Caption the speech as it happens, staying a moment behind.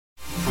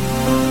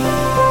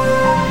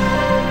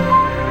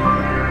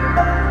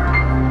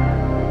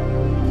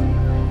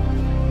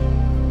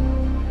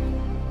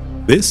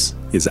This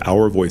is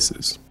Our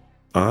Voices.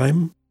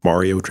 I'm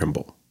Mario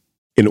Trimble.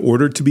 In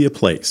order to be a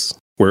place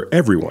where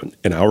everyone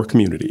in our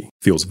community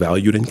feels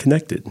valued and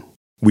connected,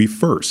 we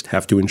first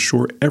have to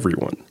ensure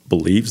everyone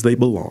believes they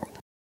belong.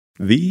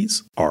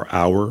 These are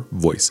Our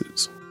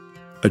Voices,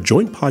 a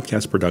joint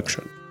podcast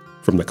production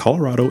from the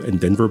Colorado and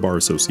Denver Bar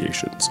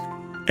Association's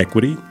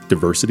Equity,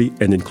 Diversity,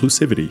 and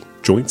Inclusivity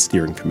Joint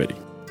Steering Committee.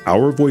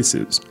 Our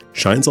Voices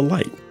shines a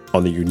light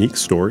on the unique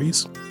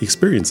stories,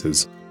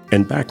 experiences,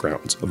 and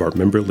backgrounds of our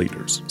member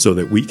leaders so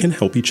that we can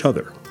help each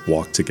other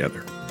walk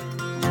together.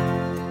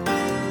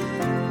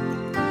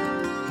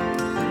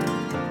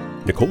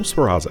 Nicoal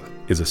Sperrazza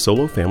is a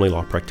solo family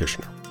law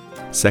practitioner,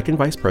 second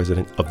vice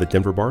president of the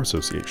Denver Bar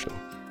Association,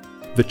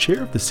 the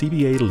chair of the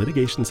CBA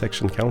Litigation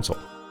Section Council,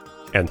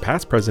 and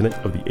past president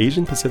of the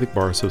Asian Pacific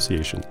Bar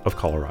Association of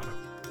Colorado.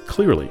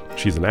 Clearly,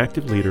 she's an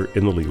active leader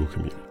in the legal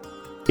community.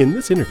 In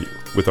this interview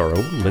with our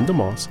own Linda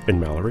Moss and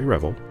Mallory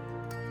Revel,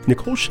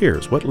 Nicoal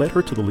shares what led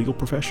her to the legal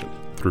profession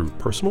through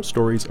personal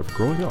stories of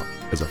growing up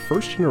as a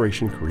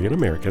first-generation Korean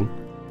American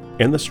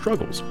and the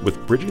struggles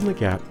with bridging the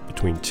gap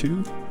between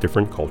two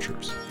different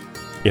cultures.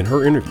 In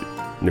her interview,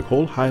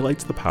 Nicoal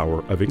highlights the power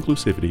of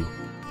inclusivity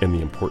and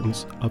the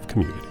importance of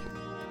community.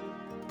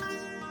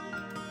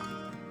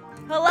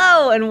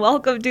 Hello, and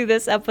welcome to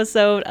this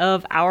episode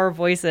of Our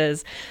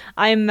Voices.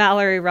 I'm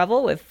Mallory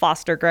Revel with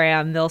Foster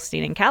Graham,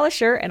 Milstein, and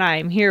Kalisher, and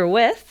I'm here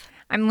with...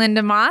 I'm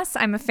Linda Moss.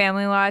 I'm a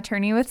family law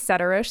attorney with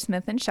Sederosh,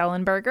 Smith &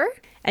 Schellenberger.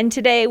 And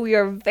today we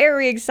are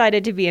very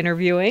excited to be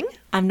interviewing...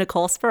 I'm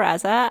Nicoal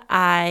Sperrazza.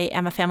 I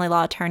am a family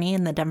law attorney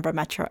in the Denver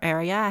metro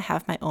area. I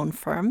have my own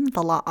firm,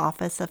 the Law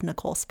Office of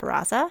Nicoal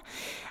Sperrazza.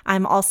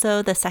 I'm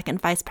also the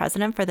second vice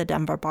president for the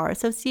Denver Bar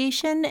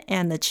Association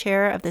and the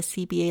chair of the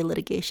CBA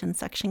Litigation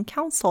Section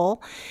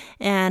Council.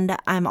 And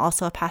I'm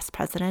also a past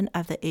president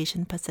of the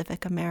Asian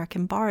Pacific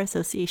American Bar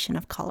Association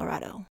of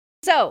Colorado.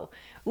 So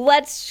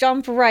let's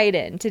jump right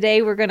in.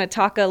 Today we're going to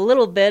talk a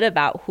little bit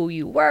about who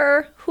you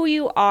were, who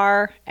you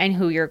are, and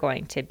who you're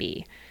going to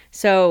be.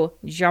 So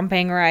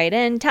jumping right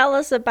in, tell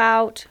us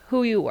about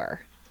who you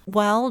were.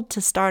 Well, to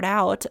start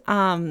out,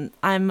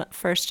 I'm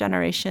first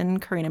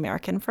generation Korean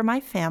American for my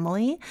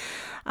family.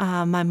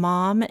 My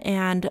mom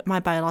and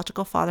my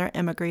biological father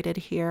immigrated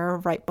here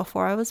right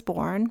before I was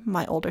born.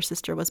 My older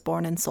sister was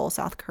born in Seoul,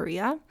 South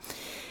Korea.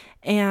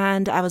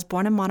 And I was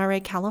born in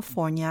Monterey,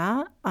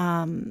 California.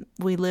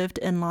 We lived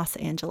in Los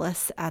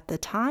Angeles at the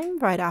time,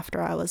 right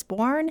after I was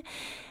born.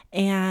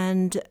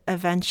 And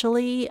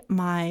eventually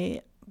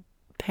my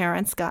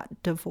parents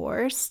got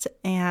divorced,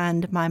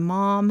 and my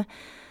mom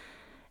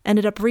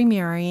ended up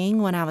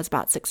remarrying when I was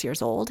about 6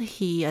 years old.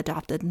 He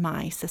adopted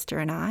my sister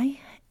and I,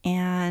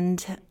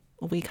 and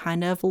we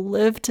kind of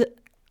lived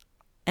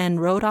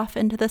and rode off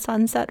into the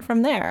sunset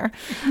from there.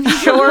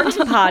 Short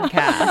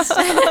podcast.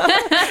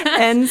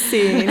 End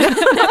scene.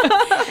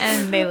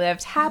 And they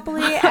lived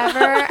happily ever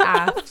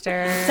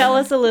after. Tell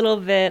us a little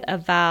bit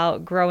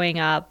about growing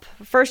up,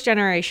 first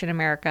generation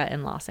America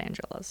in Los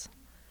Angeles.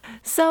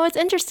 So it's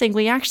interesting.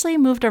 We actually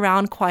moved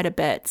around quite a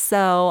bit.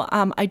 So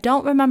I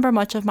don't remember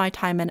much of my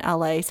time in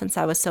LA since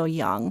I was so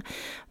young.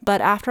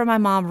 But after my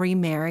mom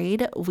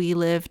remarried, we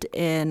lived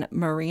in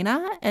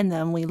Marina, and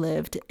then we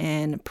lived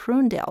in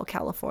Prunedale,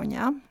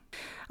 California.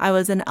 I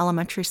was in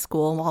elementary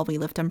school while we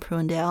lived in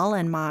Prunedale,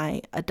 and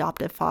my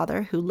adoptive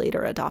father, who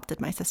later adopted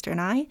my sister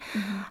and I,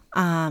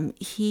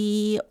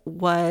 he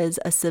was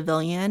a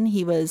civilian.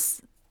 He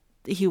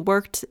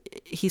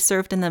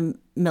served in the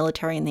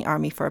military in the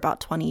Army for about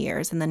 20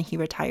 years, and then he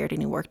retired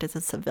and he worked as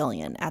a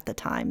civilian at the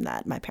time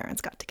that my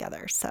parents got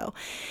together. So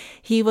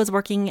he was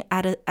working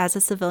as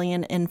a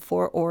civilian in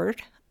Fort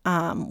Ord,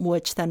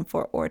 which then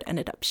Fort Ord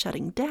ended up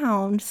shutting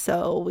down.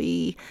 So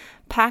we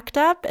packed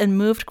up and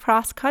moved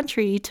cross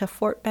country to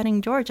Fort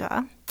Benning,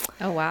 Georgia.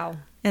 Oh, wow.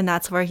 And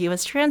that's where he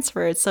was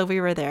transferred. So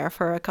we were there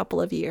for a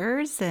couple of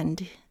years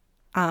and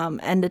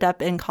ended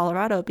up in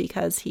Colorado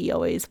because he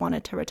always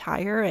wanted to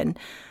retire and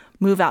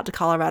move out to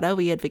Colorado.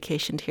 We had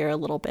vacationed here a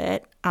little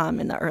bit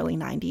in the early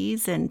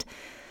 90s. And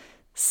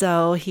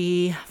so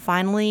he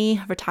finally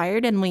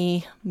retired and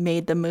we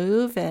made the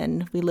move,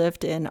 and we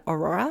lived in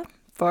Aurora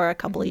for a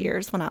couple of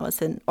years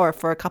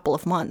for a couple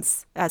of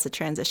months as a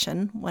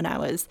transition when I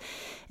was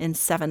in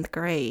 7th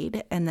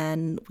grade. And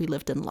then we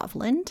lived in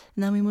Loveland,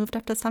 and then we moved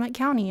up to Summit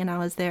County, and I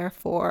was there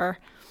for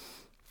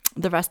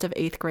the rest of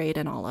 8th grade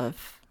and all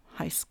of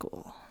high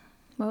school.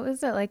 What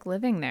was it like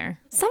living there?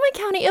 Summit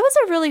County, it was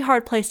a really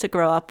hard place to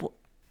grow up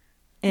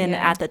in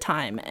at the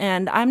time.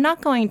 And I'm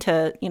not going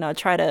to,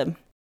 try to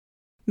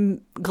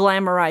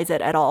glamorize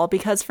it at all,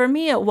 because for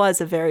me it was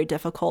a very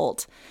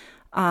difficult,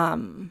 a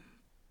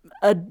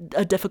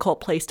difficult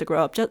place to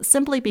grow up, just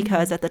simply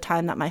because at the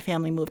time that my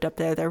family moved up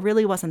there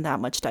really wasn't that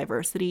much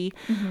diversity.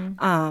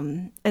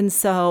 And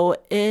so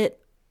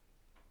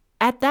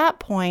at that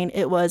point,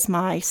 it was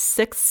my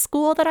 6th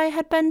school that I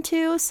had been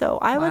to. So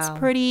I was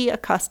pretty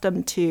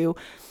accustomed to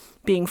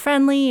being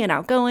friendly and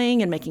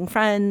outgoing and making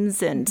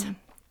friends. And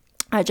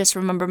I just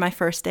remember my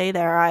first day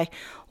there, I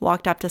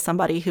walked up to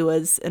somebody who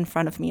was in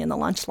front of me in the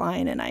lunch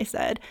line, and I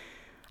said,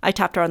 I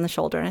tapped her on the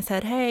shoulder and I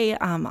said, hey,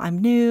 I'm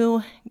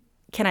new.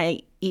 Can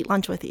I eat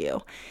lunch with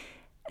you?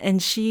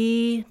 And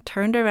she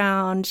turned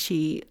around,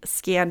 she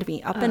scanned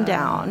me up and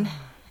down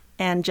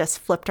and just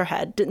flipped her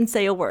head, didn't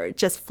say a word,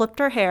 just flipped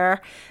her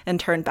hair and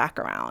turned back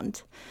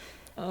around.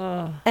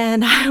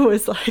 And I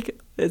was like,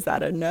 is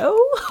that a no?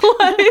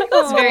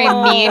 It's very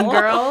mean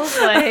girls.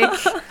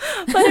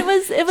 But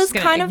it was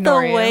kind of the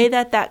ignore you. way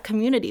that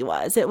community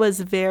was. It was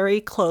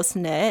very close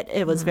knit.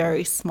 It was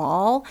very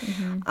small.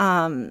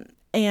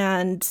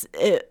 And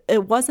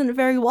it wasn't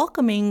very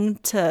welcoming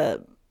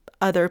to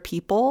other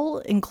people,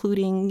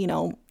 including, you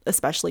know,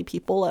 especially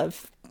people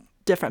of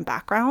different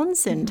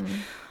backgrounds. And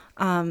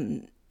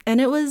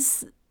it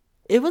was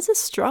a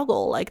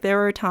struggle. Like, there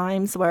were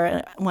times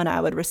when I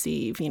would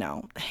receive, you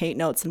know, hate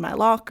notes in my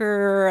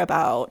locker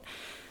about,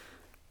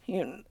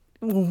 you know,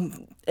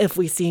 if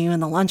we see you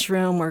in the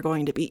lunchroom, we're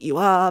going to beat you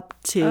up,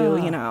 to,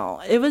 you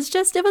know, it was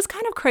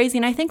kind of crazy.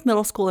 And I think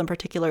middle school in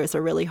particular is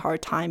a really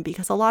hard time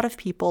because a lot of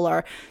people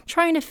are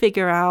trying to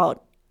figure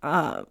out,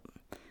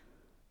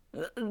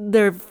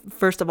 they're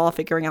first of all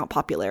figuring out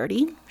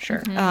popularity.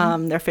 Sure.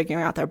 They're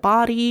figuring out their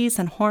bodies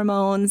and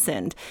hormones,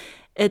 and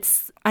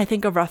it's, I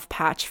think, a rough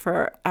patch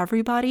for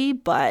everybody,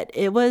 but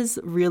it was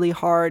really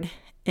hard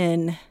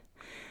in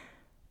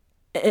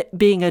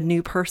being a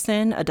new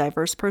person, a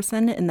diverse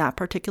person in that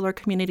particular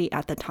community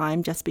at the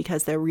time, just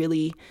because they're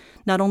really,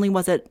 not only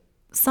was it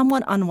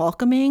somewhat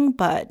unwelcoming,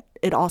 but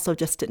it also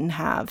just didn't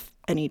have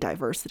any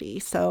diversity.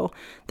 So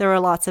there were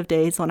lots of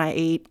days when I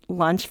ate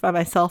lunch by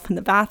myself in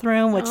the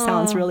bathroom, which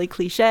sounds really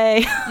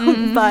cliche,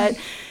 but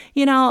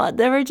you know,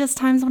 there were just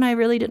times when I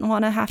really didn't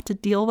want to have to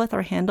deal with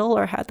or handle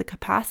or had the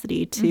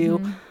capacity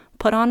to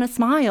put on a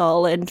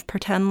smile and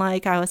pretend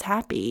like I was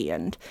happy.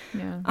 And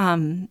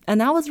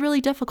that was really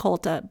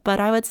difficult. But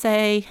I would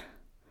say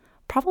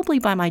probably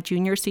by my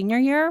senior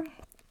year,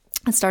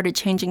 it started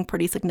changing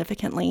pretty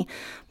significantly.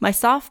 My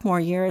sophomore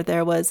year,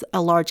 there was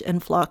a large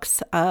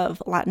influx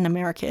of Latin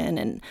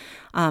American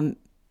and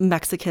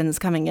Mexicans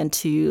coming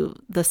into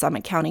the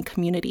Summit County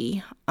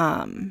community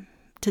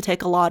to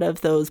take a lot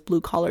of those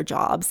blue-collar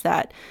jobs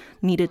that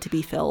needed to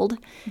be filled.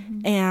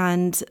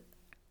 And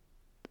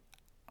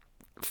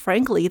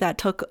frankly, that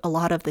took a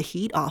lot of the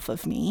heat off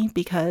of me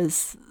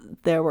because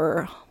there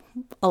were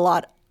a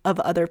lot of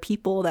other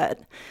people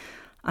that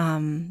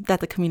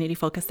the community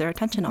focused their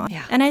attention on.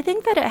 Yeah. And I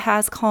think that it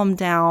has calmed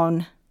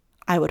down,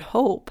 I would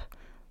hope,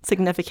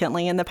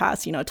 significantly in the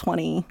past,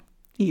 20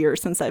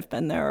 years since I've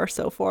been there or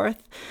so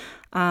forth.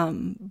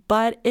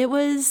 But it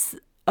was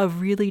a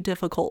really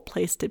difficult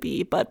place to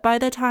be. But by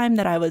the time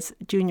that I was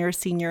junior,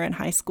 senior in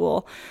high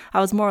school, I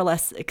was more or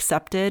less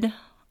accepted,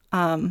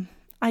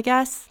 I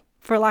guess,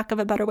 for lack of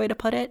a better way to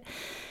put it.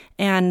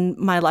 And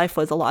my life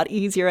was a lot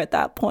easier at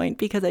that point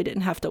because I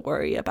didn't have to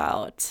worry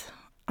about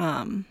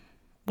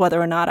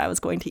whether or not I was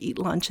going to eat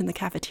lunch in the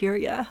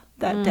cafeteria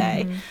that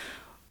day.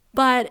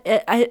 But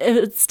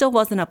it still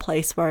wasn't a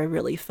place where I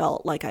really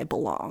felt like I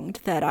belonged,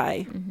 that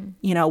I,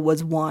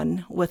 was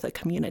one with a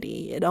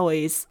community. It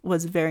always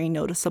was very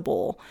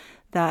noticeable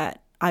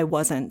that I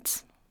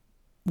wasn't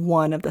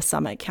one of the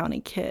Summit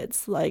County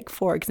kids. Like,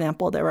 for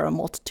example, there were a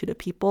multitude of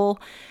people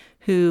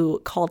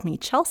who called me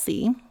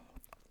Chelsea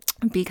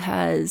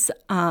because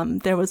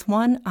there was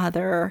one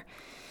other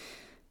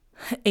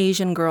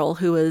Asian girl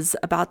who was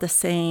about the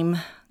same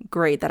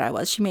grade that I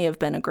was. She may have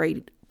been a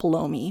grade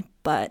below me,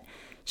 but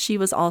she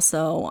was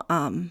also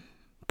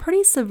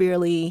pretty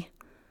severely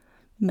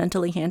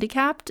mentally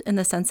handicapped in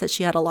the sense that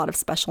she had a lot of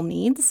special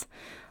needs.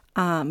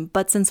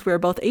 But since we were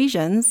both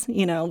Asians,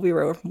 we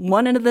were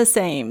one and the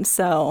same.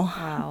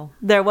 So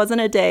there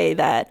wasn't a day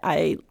that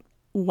I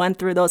went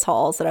through those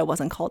halls that I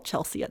wasn't called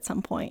Chelsea at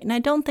some point. And I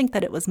don't think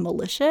that it was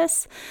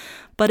malicious,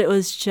 but it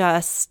was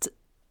just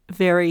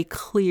very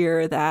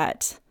clear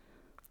that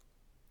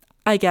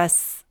I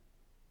guess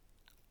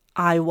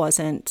I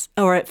wasn't,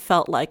 or it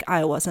felt like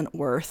I wasn't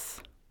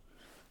worth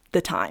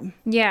the time.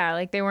 Yeah,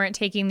 like they weren't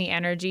taking the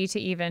energy to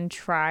even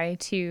try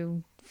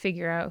to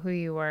figure out who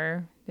you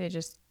were. They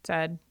just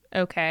said,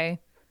 okay,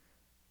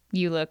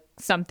 you look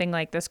something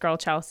like this girl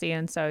Chelsea,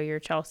 and so you're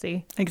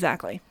Chelsea.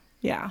 Exactly.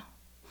 Yeah.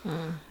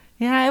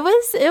 Yeah, it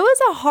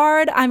was a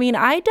hard,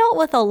 I dealt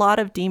with a lot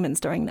of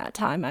demons during that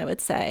time, I would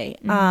say.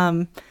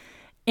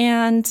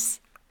 And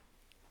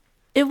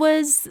it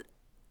was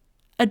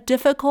a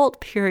difficult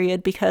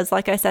period because,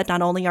 like I said,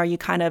 not only are you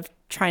kind of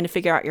trying to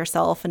figure out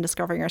yourself and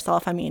discovering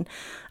yourself. I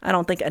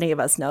don't think any of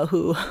us know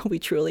who we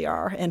truly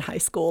are in high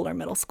school or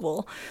middle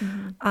school.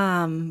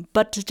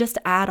 But to just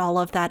add all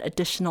of that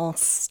additional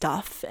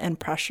stuff and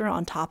pressure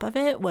on top of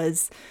it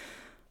was,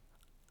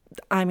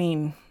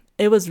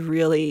 it was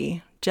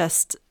really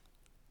just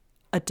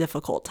a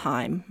difficult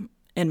time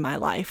in my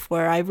life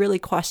where I really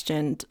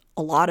questioned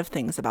a lot of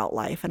things about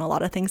life and a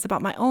lot of things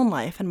about my own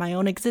life and my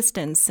own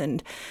existence.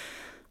 And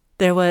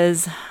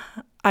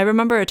I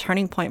remember a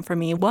turning point for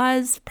me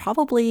was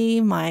probably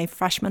my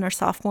freshman or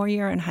sophomore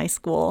year in high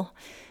school.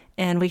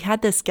 And we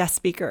had this guest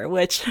speaker,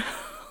 which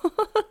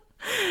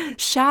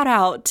shout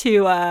out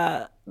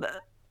to,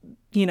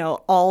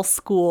 all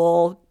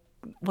school,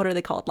 what are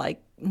they called?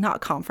 Like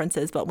not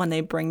conferences, but when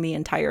they bring the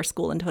entire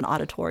school into an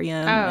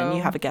auditorium and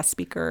you have a guest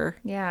speaker.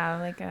 Yeah,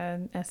 like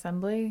an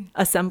assembly.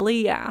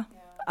 Assembly, yeah.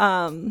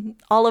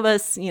 All of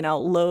us,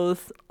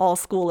 loathe all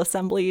school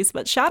assemblies,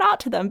 but shout out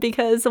to them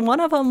because one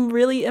of them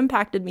really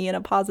impacted me in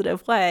a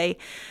positive way.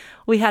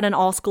 We had an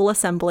all-school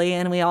assembly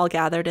and we all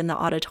gathered in the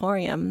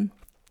auditorium.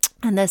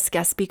 And this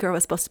guest speaker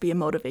was supposed to be a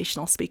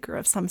motivational speaker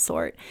of some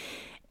sort.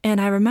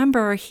 And I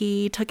remember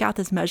he took out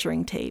this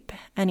measuring tape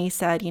and he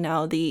said,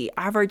 the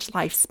average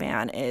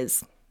lifespan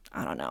is,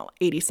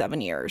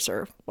 87 years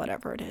or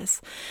whatever it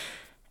is.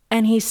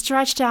 And he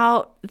stretched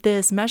out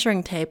this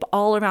measuring tape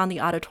all around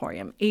the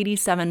auditorium,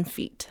 87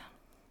 feet,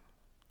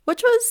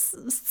 which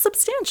was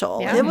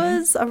substantial. Yeah. It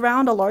was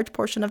around a large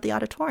portion of the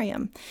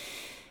auditorium.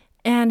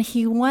 And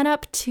he went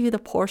up to the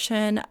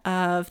portion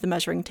of the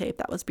measuring tape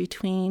that was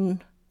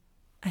between,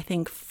 I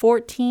think,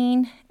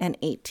 14 and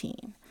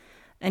 18.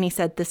 And he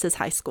said, this is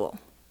high school.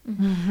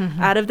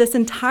 Out of this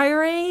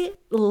entire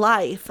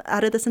life,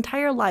 this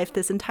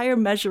entire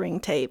measuring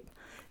tape,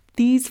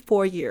 these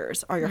 4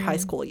 years are your high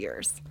school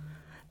years.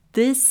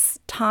 This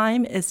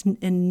time is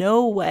in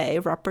no way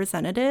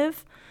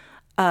representative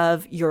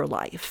of your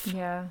life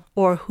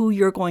or who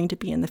you're going to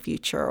be in the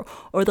future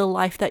or the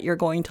life that you're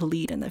going to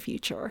lead in the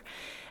future.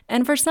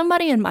 And for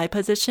somebody in my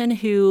position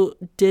who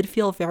did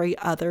feel very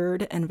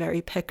othered and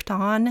very picked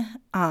on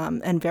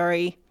and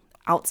very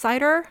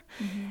outsider,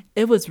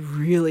 it was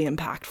really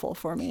impactful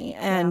for me.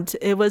 And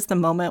it was the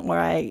moment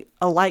where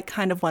a light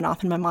kind of went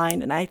off in my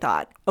mind and I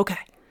thought, okay,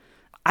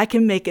 I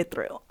can make it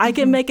through. I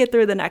can make it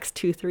through the next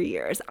 2-3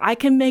 years. I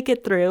can make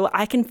it through.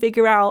 I can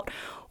figure out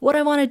what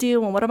I want to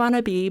do and what I want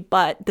to be,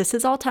 but this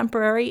is all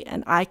temporary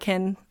and I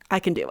can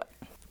do it.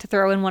 To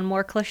throw in one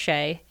more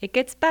cliche, it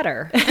gets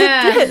better. It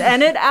did,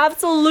 and it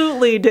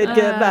absolutely did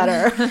get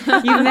better.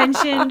 You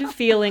mentioned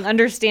feeling,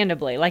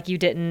 understandably, like you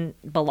didn't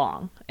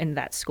belong in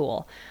that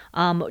school.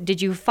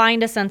 Did you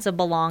find a sense of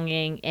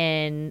belonging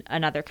in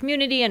another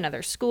community,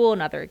 another school,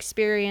 another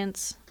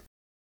experience?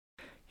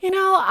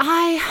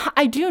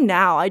 I do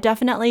now. I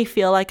definitely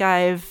feel like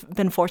I've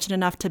been fortunate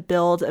enough to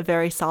build a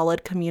very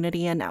solid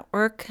community and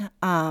network.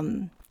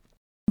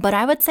 But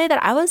I would say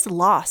that I was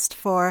lost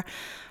for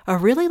a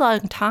really long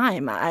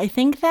time. I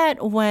think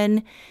that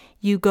when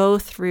you go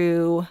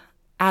through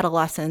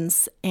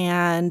adolescence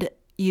and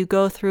you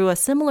go through a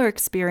similar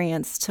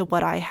experience to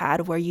what I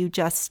had, where you're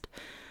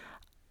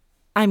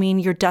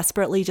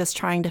desperately just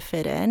trying to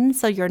fit in.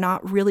 So you're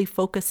not really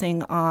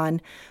focusing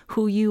on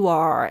who you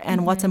are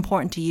and what's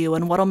important to you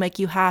and what'll make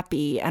you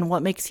happy and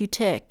what makes you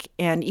tick,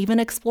 and even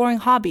exploring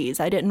hobbies.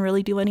 I didn't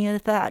really do any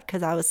of that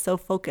because I was so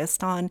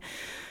focused on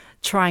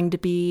trying to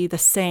be the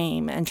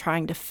same and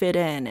trying to fit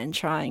in and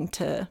trying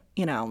to,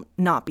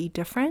 not be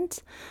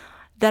different,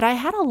 that I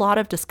had a lot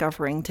of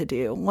discovering to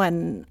do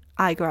when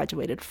I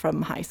graduated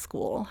from high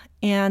school.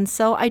 And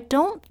so I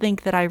don't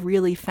think that I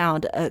really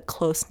found a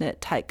close-knit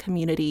tight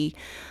community,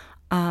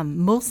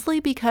 mostly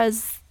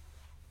because,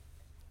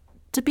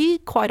 to be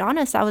quite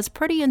honest, I was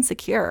pretty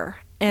insecure.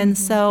 And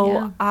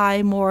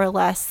I more or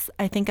less,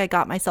 I think I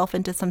got myself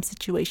into some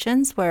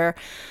situations where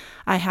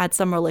I had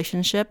some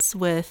relationships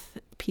with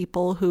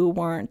people who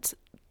weren't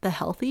the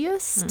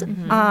healthiest,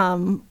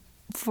 in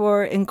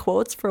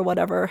quotes, for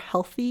whatever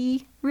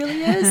healthy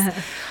really is.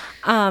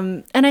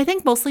 And I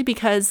think mostly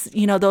because,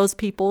 those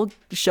people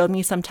showed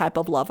me some type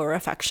of love or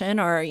affection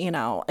or,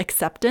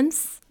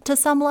 acceptance to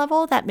some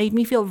level that made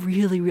me feel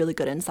really, really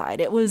good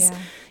inside. It was,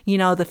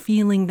 the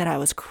feeling that I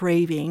was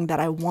craving, that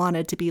I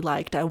wanted to be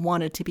liked, I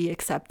wanted to be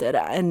accepted.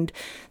 And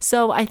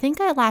so I think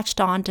I latched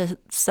on to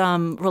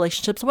some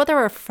relationships, whether they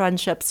were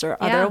friendships or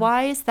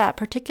otherwise, that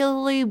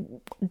particularly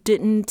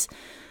didn't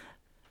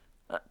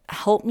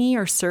help me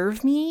or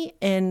serve me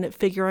in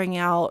figuring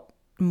out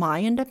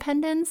my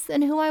independence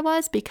and who I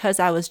was, because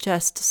I was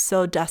just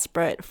so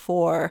desperate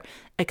for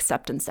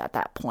acceptance at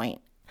that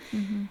point.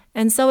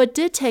 And so it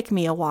did take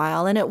me a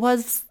while, and it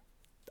was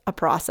a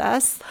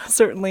process,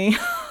 certainly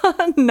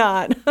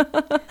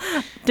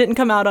didn't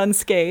come out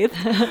unscathed,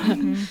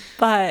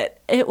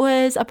 but it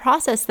was a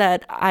process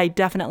that I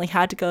definitely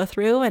had to go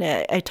through, and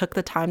it took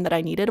the time that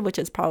I needed, which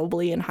is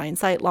probably in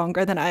hindsight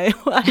longer than I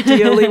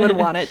ideally would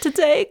want it to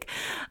take.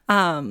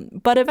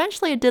 But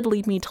eventually it did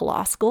lead me to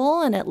law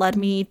school, and it led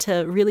me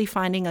to really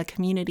finding a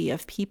community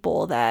of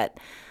people that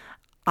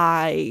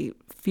I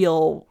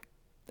feel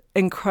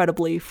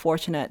incredibly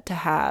fortunate to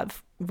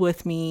have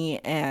with me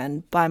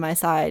and by my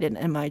side and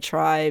in my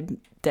tribe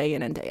day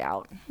in and day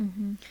out.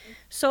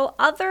 So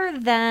other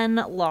than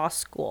law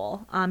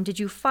school, did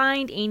you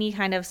find any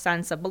kind of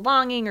sense of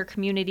belonging or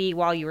community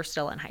while you were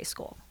still in high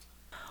school?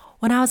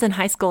 When I was in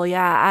high school,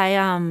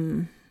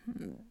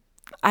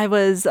 I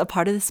was a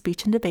part of the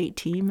speech and debate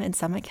team in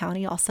Summit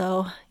County,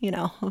 also,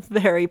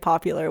 very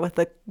popular with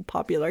the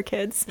popular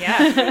kids.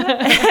 Yeah.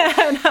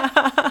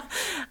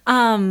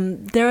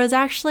 And, there was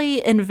actually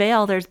in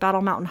Vail, there's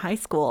Battle Mountain High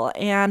School.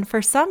 And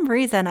for some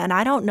reason, and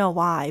I don't know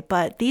why,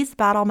 but these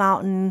Battle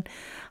Mountain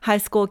High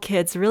School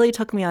kids really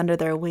took me under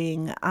their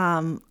wing.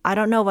 I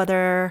don't know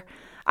whether,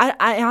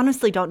 I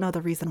honestly don't know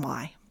the reason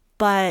why,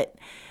 but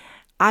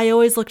I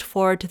always looked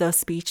forward to those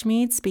speech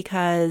meets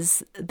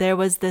because there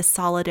was this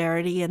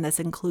solidarity and this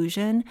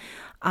inclusion.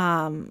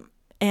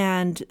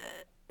 And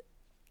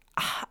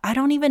I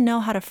don't even know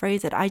how to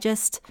phrase it.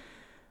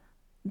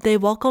 They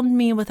welcomed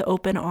me with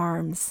open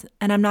arms.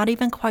 And I'm not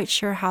even quite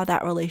sure how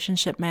that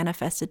relationship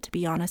manifested, to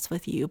be honest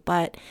with you.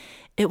 But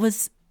it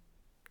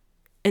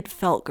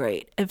felt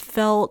great. It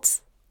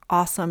felt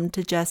awesome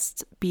to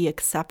just be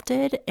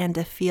accepted and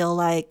to feel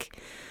like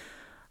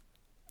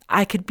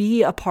I could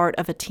be a part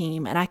of a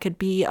team and I could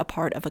be a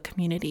part of a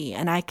community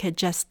and I could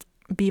just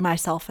be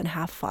myself and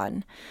have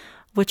fun,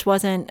 which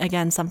wasn't,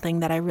 again, something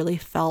that I really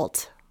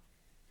felt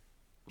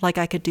like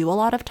I could do a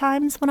lot of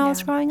times when I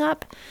was growing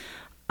up.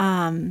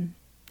 And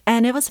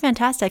it was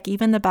fantastic.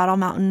 Even the Battle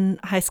Mountain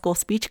High School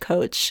speech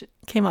coach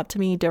came up to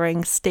me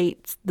during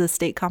the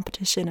state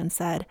competition and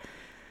said,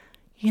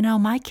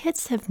 my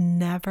kids have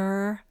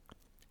never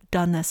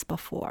done this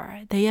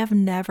before. They have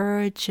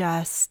never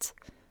just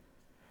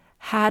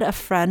had a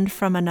friend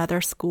from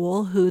another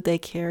school who they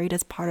carried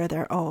as part of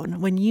their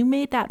own. When you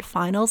made that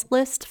finals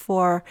list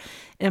for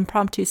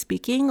impromptu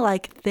speaking,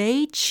 like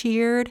they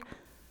cheered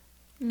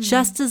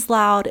just as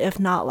loud, if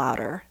not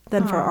louder,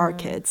 than for our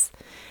kids.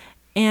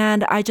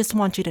 And I just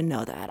want you to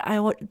know that.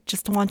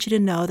 Just want you to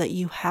know that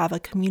you have a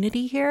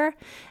community here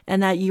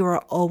and that you are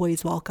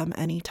always welcome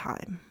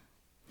anytime.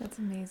 That's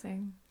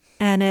amazing.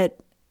 And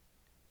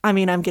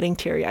I'm getting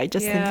teary-eyed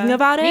just thinking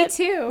about it. Me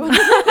too.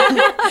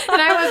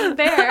 And I wasn't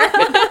there.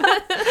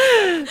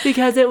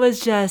 Because it was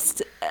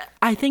just,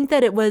 I think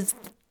that it was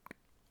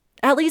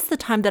at least the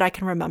time that I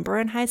can remember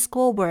in high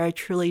school where I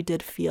truly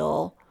did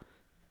feel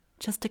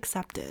just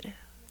accepted.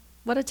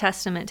 What a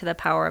testament to the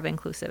power of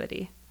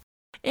inclusivity.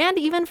 And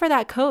even for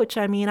that coach,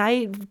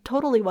 I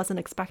totally wasn't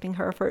expecting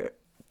her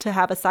to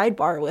have a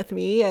sidebar with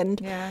me. And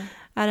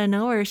out of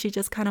nowhere, she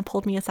just kind of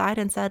pulled me aside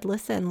and said,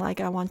 listen, like,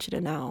 I want you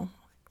to know.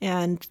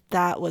 And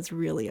that was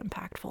really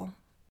impactful.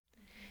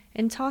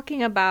 In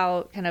talking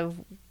about kind of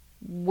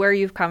where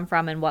you've come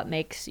from and what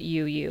makes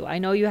you you, I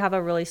know you have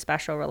a really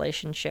special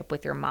relationship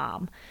with your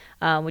mom.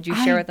 Would you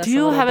share with us a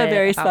little bit? I do have a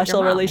very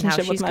special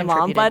relationship with my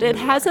mom, but it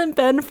hasn't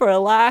been for a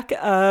lack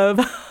of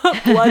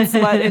blood,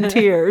 sweat, and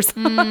tears.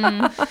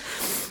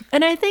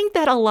 And I think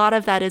that a lot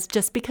of that is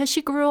just because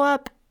she grew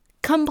up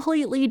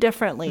completely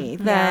differently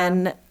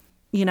than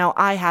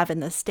I have in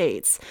the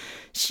States.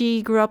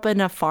 She grew up in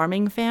a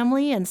farming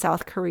family in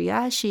South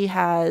Korea. She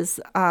has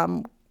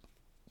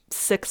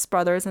 6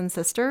 brothers and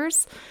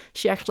sisters.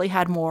 She actually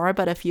had more,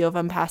 but a few of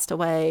them passed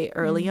away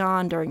early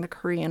on during the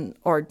Korean,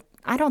 or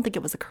I don't think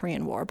it was a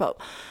Korean War, but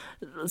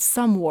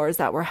some wars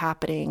that were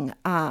happening.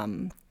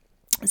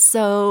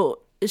 So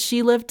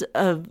she lived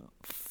a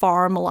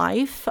farm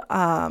life.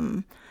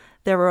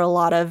 There were a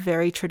lot of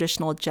very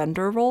traditional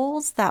gender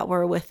roles that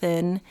were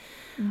within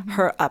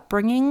her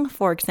upbringing.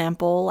 For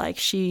example, like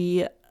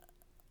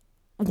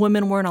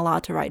women weren't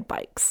allowed to ride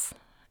bikes.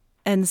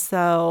 And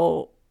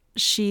so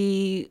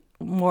she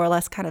more or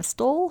less kind of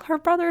stole her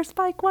brother's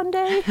bike one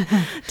day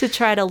to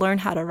try to learn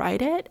how to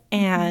ride it.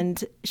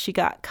 And she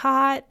got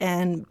caught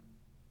and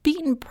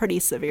beaten pretty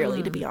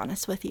severely, to be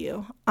honest with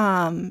you.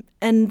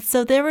 And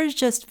so there was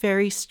just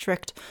very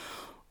strict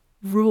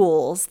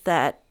rules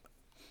that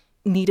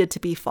needed to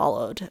be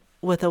followed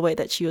with the way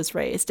that she was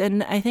raised.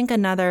 And I think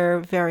another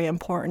very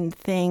important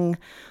thing,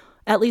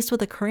 at least with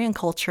the Korean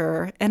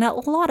culture and a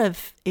lot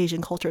of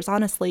Asian cultures,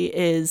 honestly,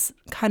 is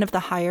kind of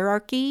the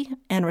hierarchy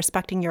and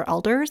respecting your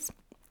elders.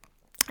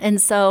 And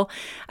so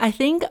I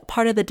think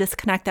part of the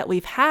disconnect that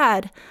we've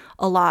had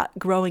a lot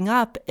growing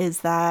up is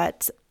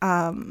that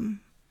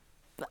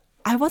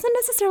I wasn't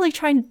necessarily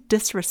trying to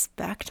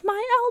disrespect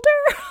my elder.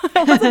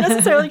 I wasn't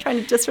necessarily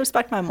trying to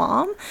disrespect my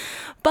mom,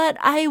 but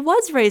I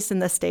was raised in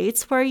the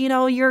States where,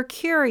 you're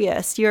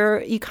curious,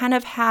 you kind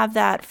of have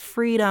that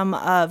freedom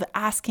of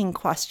asking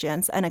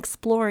questions and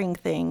exploring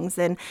things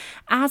and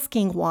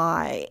asking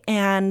why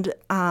and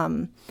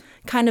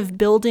kind of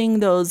building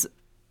those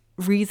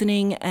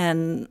reasoning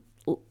and,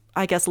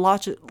 I guess,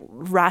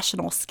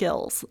 rational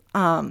skills.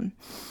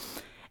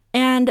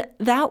 And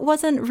that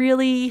wasn't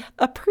really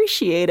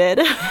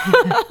appreciated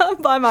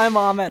by my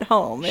mom at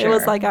home. Sure. It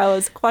was like I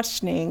was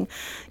questioning,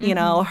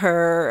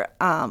 her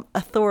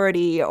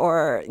authority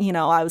or,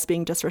 I was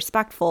being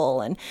disrespectful.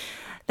 And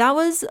that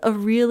was a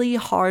really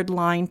hard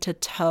line to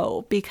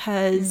toe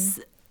because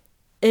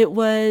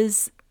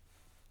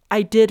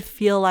I did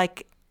feel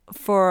like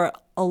for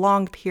a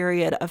long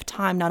period of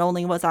time, not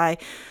only was I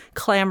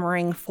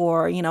clamoring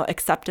for,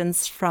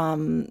 acceptance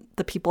from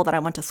the people that I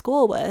went to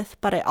school with,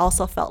 but I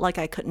also felt like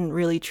I couldn't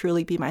really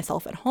truly be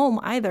myself at home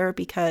either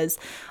because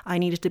I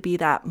needed to be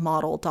that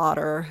model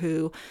daughter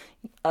who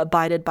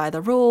abided by the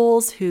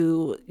rules,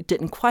 who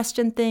didn't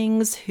question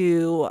things,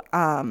 who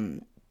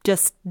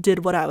just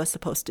did what I was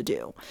supposed to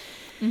do.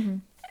 Mm-hmm.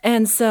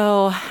 And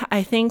so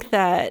I think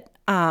that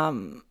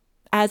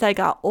as I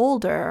got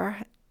older,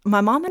 my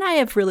mom and I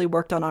have really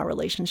worked on our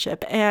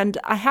relationship. And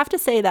I have to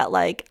say that,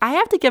 I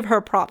have to give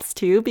her props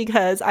too,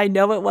 because I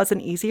know it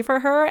wasn't easy for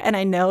her. And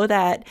I know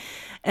that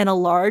in a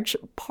large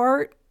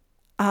part,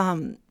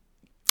 and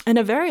in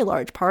a very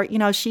large part,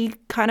 she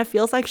kind of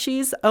feels like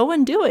she's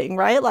Owen doing,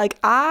 right? Like,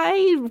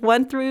 I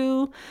went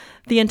through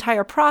the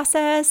entire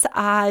process.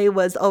 I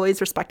was always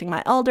respecting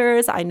my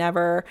elders. I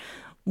never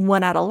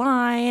went out of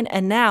line.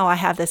 And now I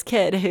have this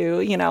kid who,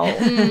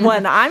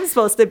 when I'm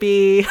supposed to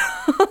be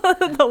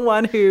the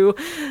one who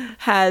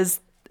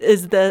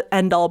is the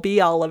end all be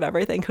all of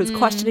everything, who's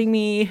questioning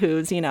me,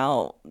 who's,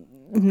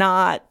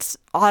 not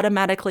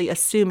automatically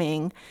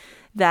assuming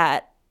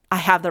that I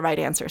have the right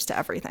answers to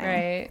everything.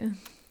 Right.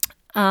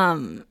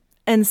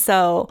 And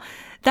so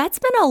that's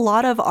been a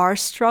lot of our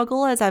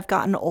struggle as I've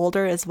gotten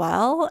older as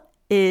well,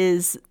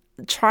 is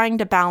trying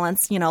to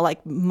balance,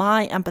 like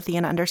my empathy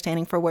and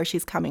understanding for where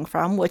she's coming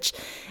from, which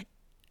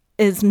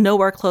is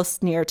nowhere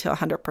close near to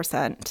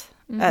 100%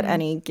 at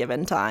any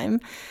given time.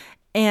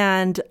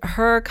 And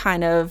her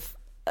kind of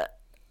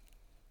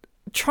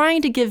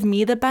trying to give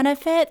me the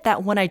benefit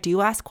that when I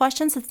do ask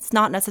questions, it's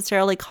not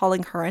necessarily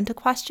calling her into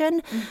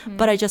question,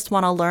 but I just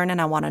want to learn and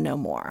I want to know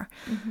more.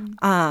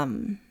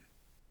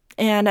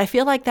 And I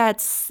feel like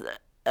that's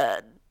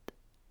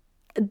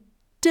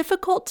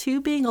difficult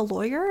too, being a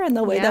lawyer and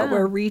the way that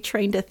we're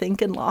retrained to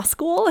think in law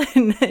school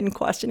and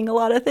questioning a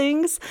lot of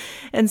things.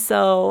 And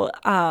so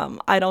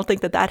I don't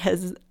think that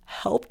has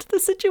helped the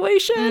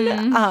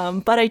situation.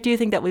 But I do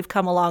think that we've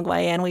come a long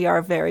way and we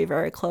are very,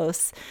 very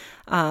close.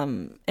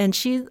 And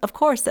she, of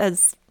course,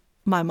 as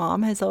my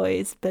mom has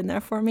always been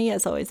there for me,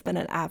 has always been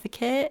an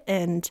advocate.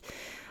 And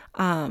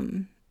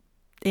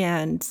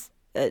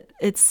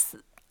it's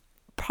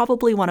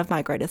probably one of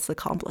my greatest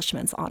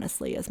accomplishments,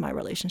 honestly, is my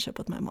relationship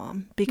with my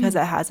mom, because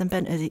it hasn't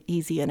been as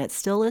easy and it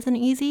still isn't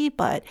easy,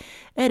 but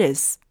it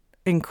is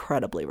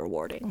incredibly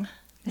rewarding.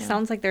 It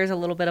sounds like there's a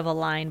little bit of a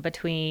line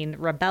between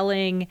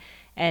rebelling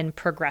and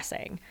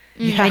progressing.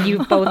 And you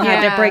both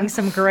had to bring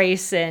some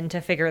grace in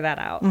to figure that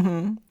out.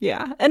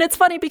 Yeah. And it's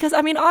funny because,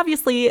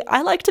 obviously,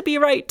 I like to be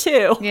right,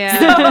 too.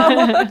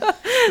 Yeah.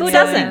 Who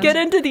doesn't? Get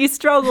into these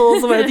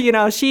struggles with,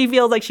 she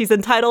feels like she's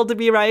entitled to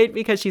be right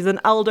because she's an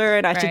elder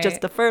and I should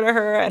just defer to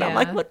her. And I'm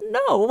like, well,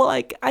 no,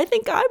 like, I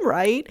think I'm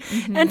right.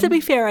 And to be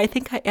fair, I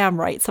think I am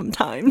right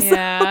sometimes.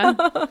 Yeah.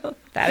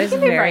 That is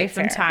very right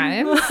fair.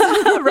 sometimes.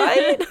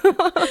 Right?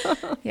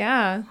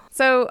 Yeah.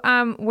 So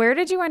where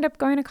did you end up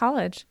going to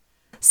college?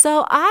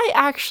 So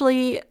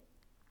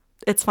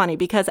it's funny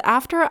because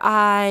after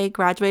I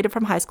graduated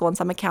from high school in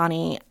Summit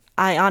County,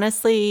 I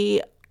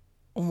honestly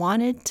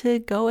wanted to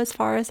go as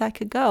far as I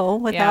could go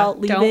without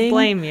leaving. Don't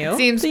blame you.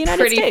 Seems the United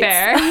pretty States.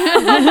 fair.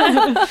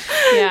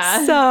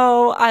 Yeah.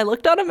 So I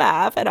looked on a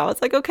map and I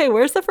was like, okay,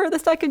 where's the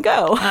furthest I could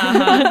go?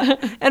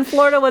 And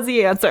Florida was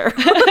the answer.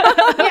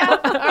 Yeah.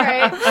 All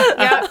right.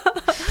 Yep.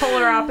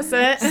 Polar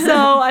opposite. So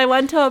I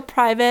went to a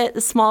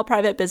small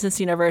private business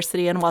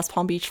university in West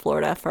Palm Beach,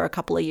 Florida for a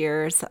couple of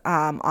years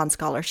on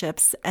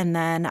scholarships. And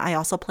then I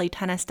also played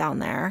tennis down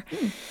there.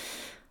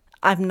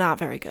 I'm not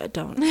very good.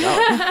 Don't.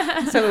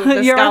 So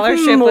the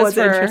scholarship was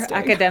for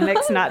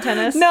academics, not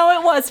tennis? No,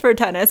 it was for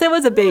tennis. It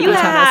was a baby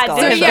tennis So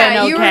scholarship.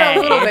 yeah, you were a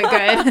little bit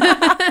good.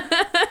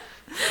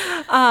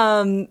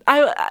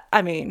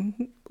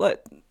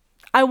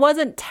 I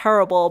wasn't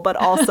terrible, but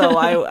also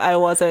I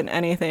wasn't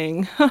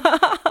anything.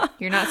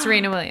 You're not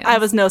Serena Williams. I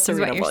was no is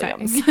Serena what you're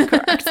Williams. saying.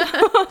 Correct.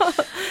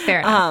 Fair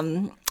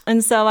enough.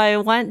 And so I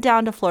went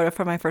down to Florida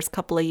for my first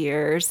couple of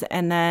years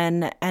and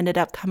then ended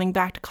up coming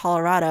back to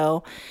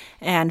Colorado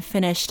and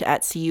finished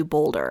at CU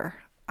Boulder,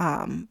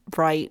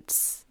 pretty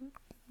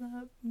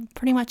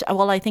much,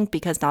 well, I think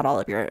because not all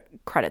of your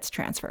credits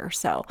transfer.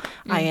 So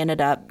I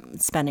ended up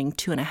spending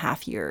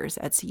 2.5 years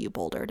at CU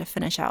Boulder to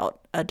finish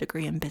out a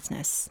degree in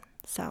business.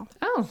 So.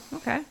 Oh,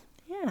 okay.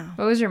 Yeah.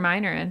 What was your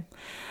minor in?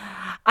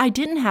 I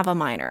didn't have a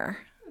minor.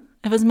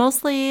 It was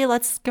mostly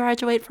let's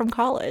graduate from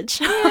college.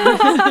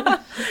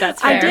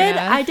 That's fair.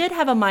 I did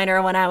have a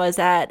minor when I was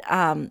at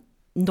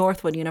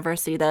Northwood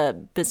University,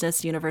 the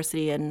business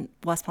university in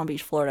West Palm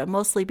Beach, Florida,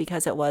 mostly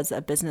because it was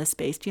a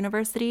business-based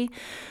university.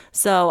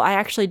 So I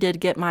actually did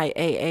get my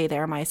AA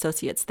there, my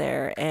associates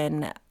there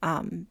in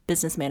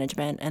business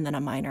management, and then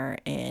a minor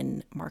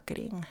in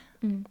marketing.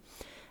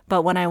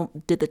 But when I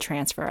did the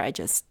transfer, I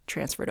just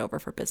transferred over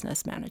for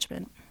business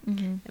management.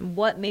 And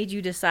what made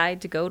you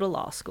decide to go to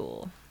law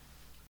school?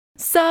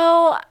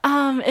 So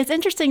it's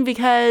interesting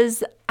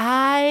because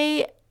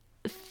I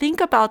think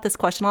about this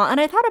question a lot,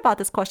 and I thought about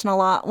this question a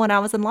lot when I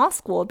was in law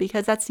school,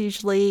 because that's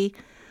usually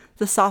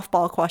the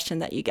softball question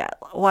that you get.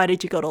 Why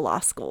did you go to law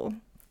school?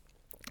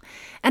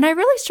 And I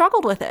really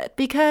struggled with it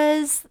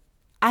because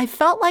I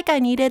felt like I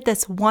needed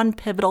this one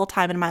pivotal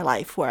time in my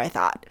life where I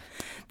thought,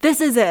 this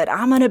is it.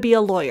 I'm going to be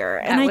a lawyer.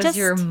 And That was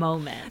your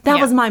moment.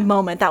 That was my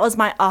moment. That was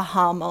my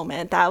aha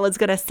moment. That was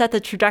going to set the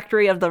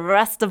trajectory of the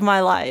rest of my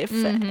life.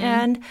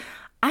 And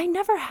I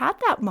never had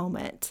that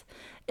moment.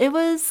 It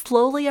was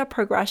slowly a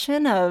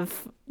progression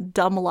of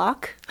dumb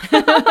luck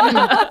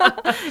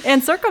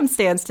and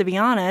circumstance, to be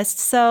honest.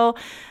 So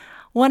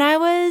when I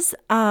was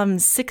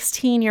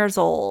 16 years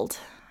old,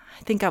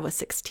 I think I was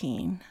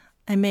 16.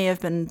 I may have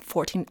been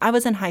 14. I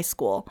was in high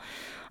school.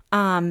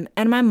 And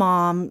my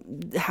mom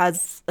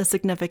has a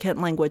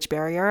significant language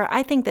barrier.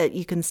 I think that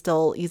you can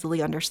still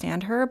easily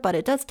understand her, but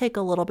it does take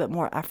a little bit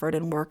more effort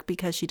and work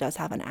because she does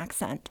have an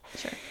accent.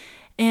 Sure.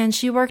 And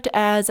she worked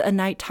as a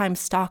nighttime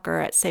stalker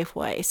at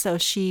Safeway. So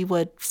she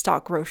would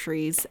stock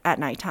groceries at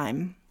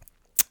nighttime.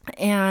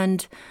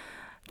 And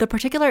the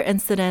particular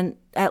incident,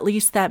 at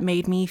least that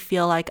made me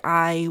feel like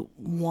I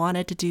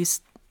wanted to do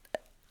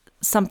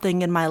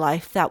something in my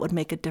life that would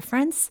make a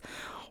difference,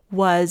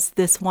 was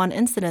this one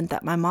incident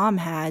that my mom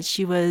had.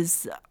 She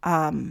was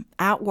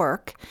at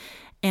work,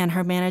 and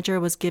her manager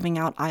was giving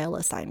out aisle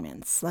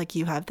assignments. Like,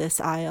 you have this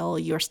aisle,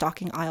 you're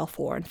stocking aisle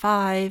 4 and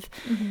 5.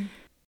 Mm-hmm.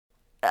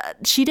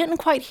 She didn't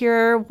quite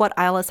hear what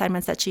aisle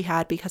assignments that she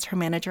had because her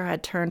manager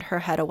had turned her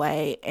head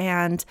away.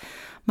 And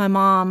my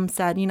mom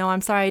said,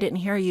 I'm sorry, I didn't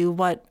hear you.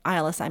 What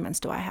aisle assignments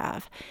do I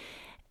have?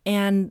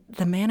 And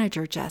the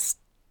manager just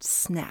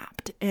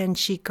snapped, and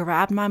she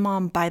grabbed my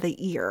mom by the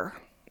ear.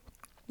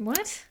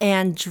 What?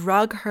 And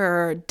drug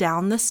her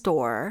down the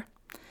store,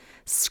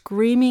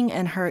 screaming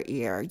in her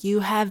ear, "You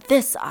have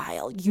this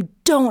aisle. You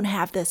don't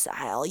have this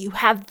aisle. You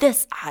have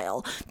this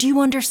aisle. Do you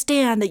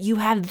understand that you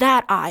have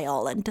that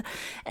aisle?"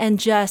 And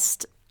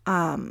just,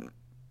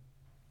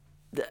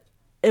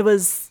 it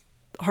was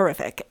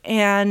horrific.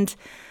 And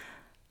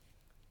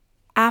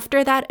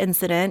after that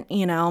incident,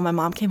 my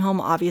mom came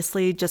home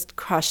obviously just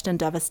crushed and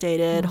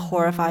devastated,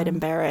 horrified,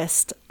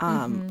 embarrassed,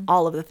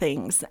 all of the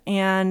things.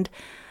 And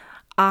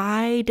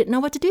I didn't know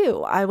what to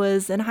do. I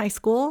was in high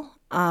school.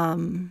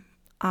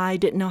 I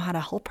didn't know how to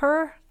help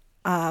her.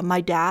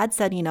 My dad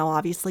said,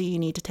 obviously you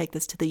need to take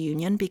this to the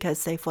union because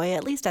Safeway,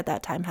 at least at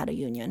that time, had a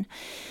union.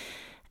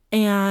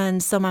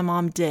 And so my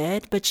mom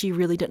did, but she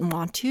really didn't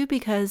want to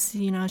because,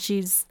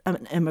 she's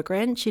an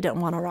immigrant. She didn't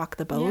want to rock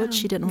the boat. Yeah,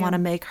 she didn't want to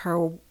make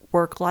her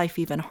work life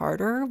even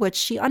harder, which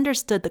she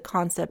understood the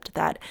concept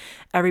that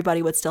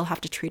everybody would still have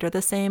to treat her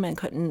the same and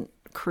couldn't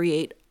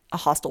create a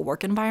hostile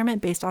work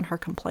environment based on her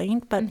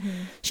complaint. But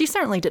she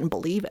certainly didn't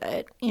believe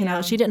it.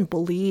 She didn't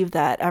believe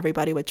that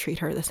everybody would treat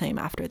her the same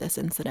after this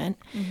incident.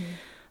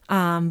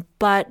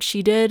 But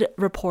she did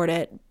report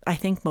it, I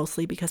think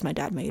mostly because my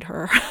dad made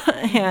her.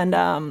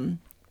 And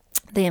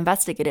they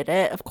investigated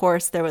it. Of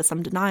course, there was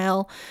some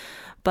denial.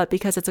 But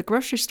because it's a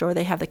grocery store,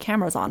 they have the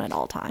cameras on at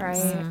all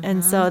times. Right.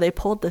 And so they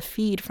pulled the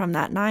feed from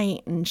that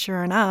night. And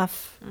sure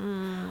enough,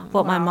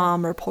 what my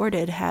mom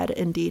reported had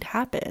indeed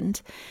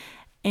happened.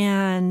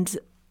 And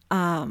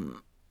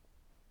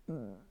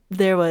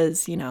there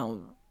was,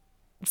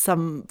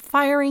 some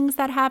firings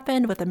that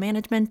happened with the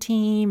management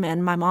team.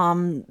 And my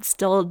mom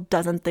still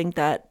doesn't think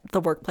that the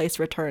workplace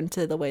returned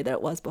to the way that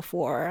it was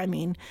before. I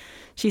mean,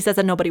 she says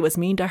that nobody was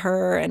mean to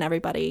her and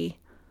everybody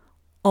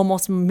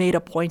almost made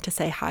a point to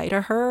say hi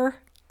to her.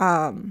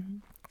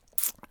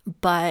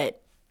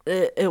 But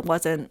it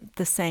wasn't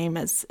the same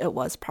as it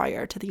was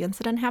prior to the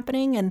incident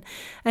happening. And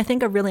I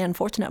think a really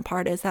unfortunate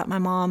part is that my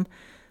mom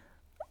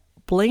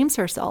blames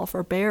herself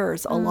or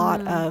bears a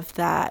lot of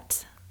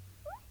that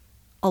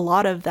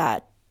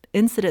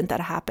incident that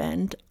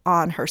happened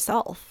on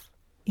herself,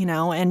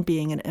 and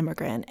being an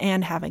immigrant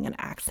and having an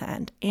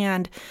accent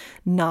and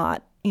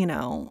not,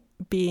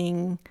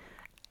 being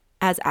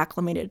as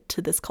acclimated to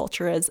this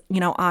culture as,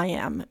 I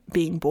am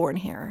being born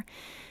here.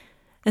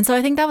 And so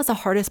I think that was the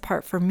hardest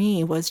part for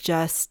me, was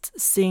just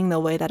seeing the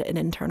way that it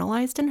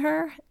internalized in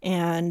her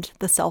and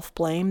the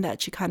self-blame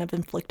that she kind of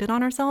inflicted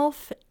on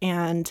herself.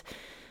 And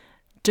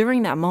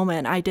during that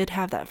moment, I did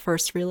have that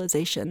first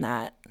realization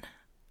that,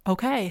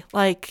 okay,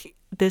 like,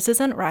 this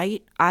isn't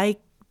right. I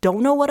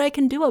don't know what I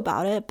can do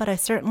about it, but I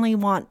certainly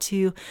want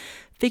to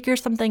figure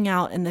something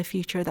out in the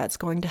future that's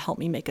going to help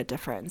me make a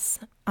difference.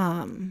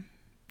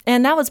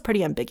 And that was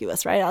pretty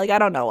ambiguous, right? Like, I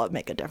don't know what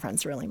make a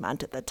difference really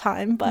meant at the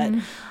time, but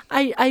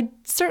I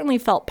certainly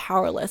felt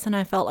powerless, and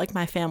I felt like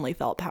my family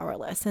felt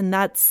powerless. And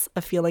that's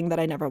a feeling that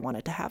I never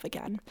wanted to have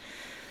again.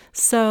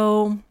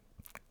 So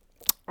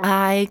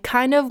I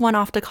kind of went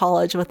off to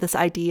college with this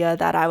idea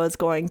that I was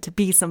going to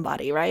be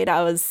somebody, right?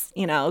 I was,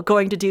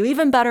 going to do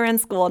even better in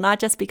school, not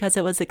just because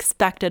it was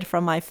expected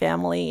from my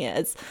family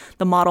as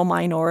the model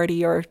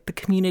minority or the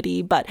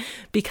community, but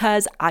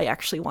because I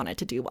actually wanted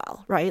to do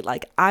well, right?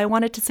 Like, I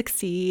wanted to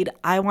succeed.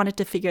 I wanted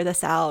to figure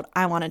this out.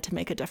 I wanted to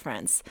make a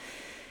difference.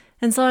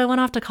 And so I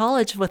went off to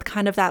college with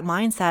kind of that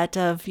mindset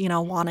of,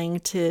 wanting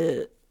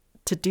to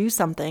do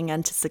something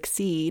and to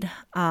succeed.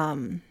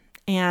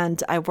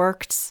 And I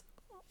worked.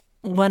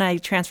 When I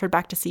transferred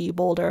back to CU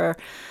Boulder,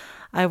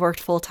 I worked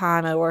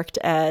full-time. I worked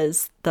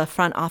as the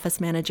front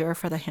office manager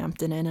for the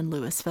Hampton Inn in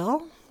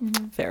Louisville.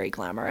 Very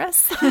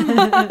glamorous.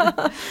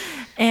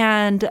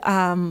 And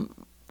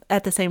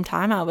at the same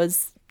time, I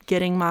was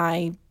getting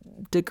my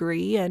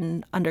degree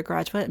in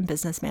undergraduate in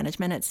business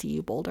management at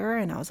CU Boulder,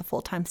 and I was a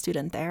full-time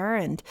student there.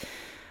 And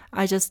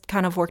I just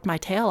kind of worked my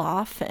tail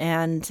off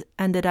and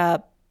ended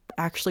up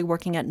actually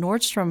working at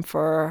Nordstrom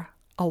for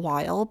a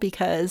while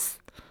because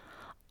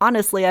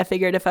honestly, I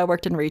figured if I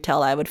worked in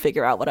retail, I would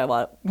figure out what I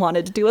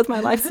wanted to do with my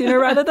life sooner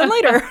rather than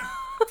later.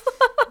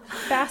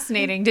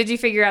 Fascinating. Did you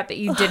figure out that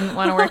you didn't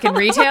want to work in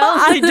retail?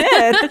 I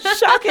did,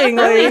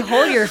 shockingly. Really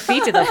hold your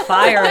feet to the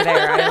fire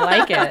there. I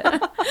like it.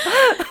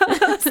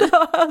 So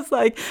I was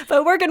like, if I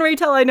work in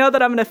retail, I know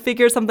that I'm going to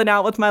figure something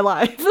out with my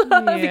life because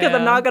I'm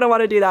not going to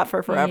want to do that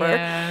for forever.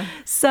 Yeah.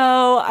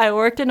 So I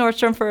worked in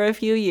Nordstrom for a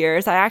few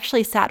years. I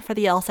actually sat for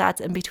the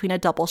LSATs in between a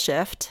double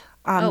shift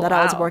I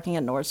was working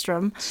at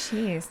Nordstrom.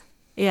 Jeez.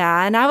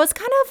 Yeah, and I was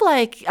kind of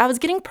like, I was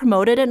getting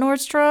promoted at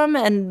Nordstrom,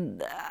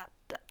 and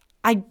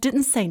I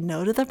didn't say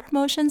no to the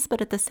promotions,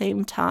 but at the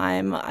same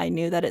time, I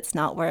knew that it's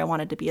not where I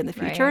wanted to be in the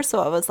future. Right. So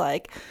I was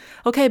like,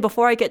 okay,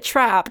 before I get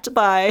trapped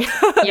by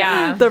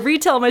the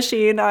retail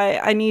machine,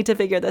 I need to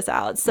figure this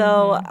out.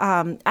 So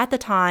at the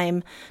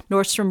time,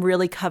 Nordstrom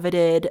really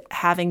coveted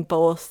having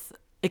both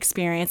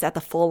experience at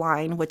the full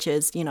line, which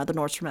is, you know, the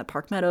Nordstrom at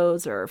Park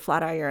Meadows or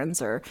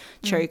Flatirons or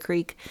Cherry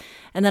Creek,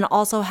 and then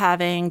also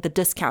having the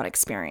discount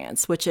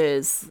experience, which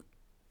is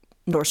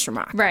Nordstrom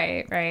Rack.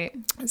 Right.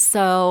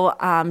 So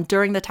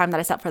during the time that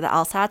I sat for the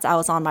LSATs, I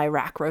was on my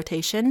Rack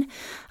rotation,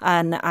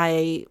 and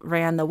I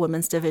ran the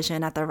women's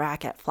division at the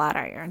Rack at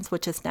Flatirons,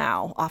 which is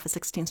now off of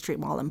 16th Street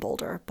Mall in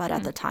Boulder. But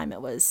at the time,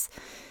 it was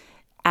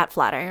at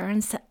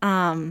Flatirons.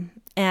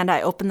 And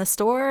I opened the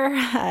store.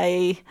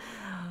 I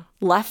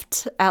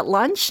left at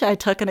lunch. I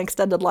took an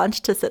extended lunch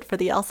to sit for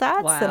the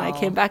LSATs, and I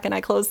came back and I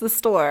closed the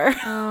store.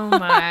 Oh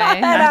my,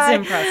 that's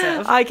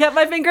impressive. I kept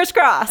my fingers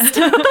crossed.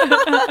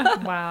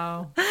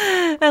 Wow.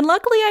 And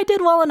luckily I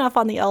did well enough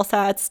on the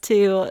LSATs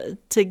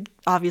to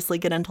obviously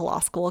get into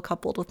law school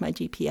coupled with my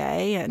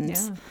GPA. And,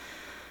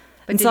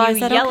 But did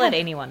you yell at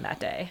anyone that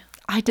day?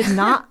 I did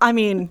not. I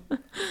mean,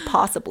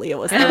 possibly it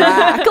was the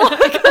rack.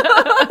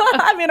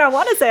 I mean, I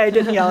want to say I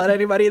didn't yell at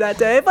anybody that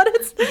day, but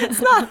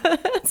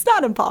it's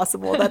not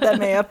impossible that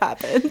may have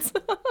happened.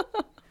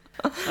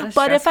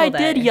 But if I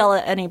did yell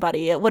at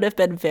anybody, it would have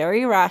been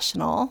very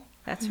rational.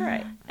 That's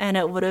right. And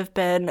it would have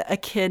been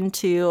akin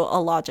to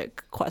a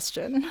logic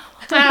question.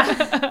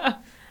 Oh,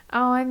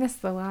 I miss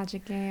the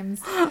logic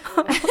games.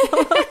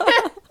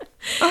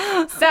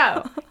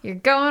 So, you're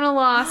going to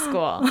law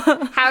school.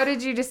 How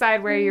did you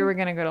decide where you were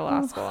going to go to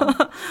law school?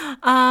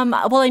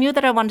 Well, I knew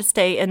that I wanted to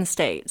stay in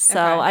state. So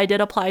Okay. I did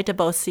apply to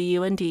both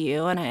CU and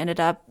DU, and I ended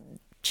up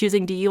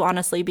choosing DU,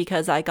 honestly,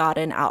 because I got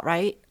in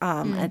outright.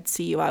 At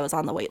CU, I was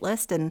on the wait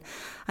list, and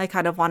I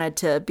kind of wanted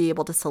to be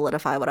able to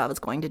solidify what I was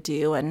going to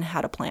do and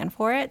had a plan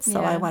for it.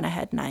 So I went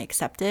ahead and I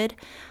accepted.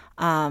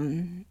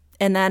 And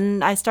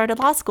then I started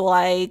law school.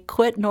 I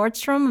quit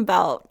Nordstrom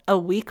about a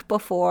week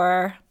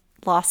before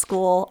law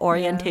school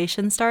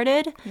orientation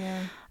started.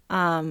 Yeah.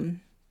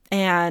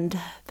 And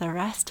the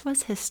rest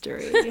was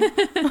history.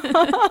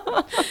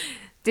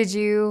 Did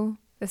you,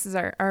 this is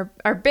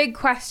our big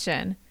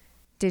question,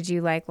 did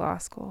you like law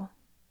school?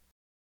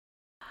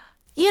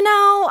 You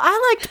know,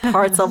 I liked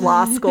parts of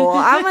law school.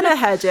 I'm going to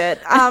hedge it.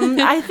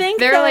 I think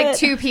There are like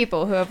two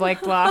people who have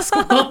liked law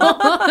school.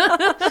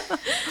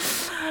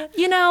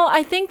 You know,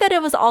 I think that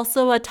it was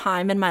also a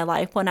time in my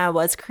life when I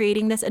was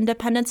creating this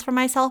independence for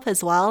myself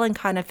as well and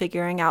kind of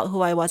figuring out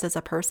who I was as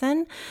a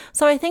person.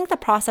 So I think the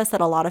process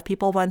that a lot of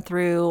people went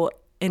through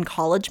in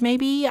college,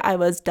 maybe, I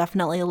was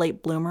definitely a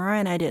late bloomer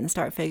and I didn't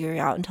start figuring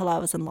out until I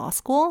was in law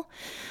school.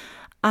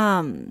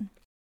 And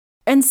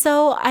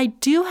so I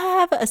do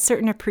have a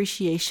certain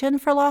appreciation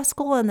for law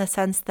school in the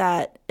sense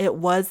that it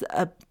was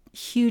a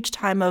huge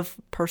time of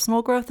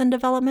personal growth and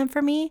development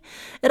for me.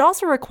 It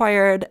also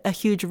required a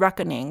huge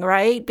reckoning,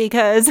 right?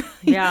 Because,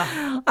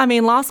 I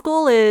mean, law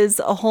school is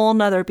a whole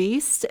nother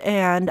beast.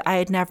 And I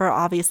had never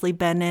obviously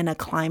been in a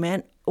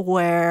climate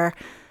where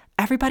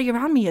everybody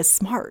around me is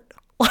smart.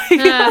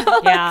 Like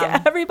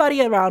everybody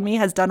around me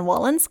has done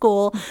well in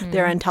school.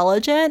 They're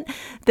intelligent.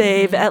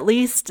 They've at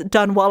least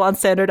done well on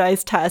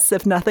standardized tests,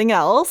 if nothing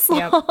else.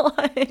 Yep.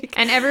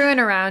 And everyone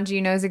around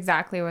you knows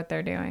exactly what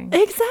they're doing.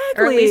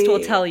 Exactly. Or at least will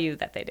tell you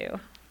that they do.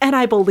 And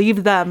I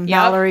believed them,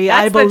 Mallory.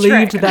 That's I the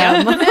believed trick.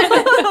 them.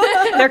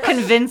 They're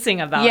convincing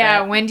about it.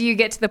 Yeah, when do you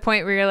get to the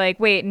point where you're like,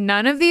 wait,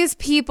 none of these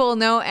people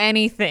know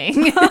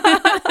anything?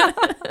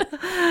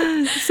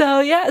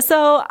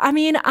 So I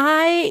mean,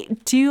 I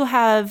do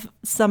have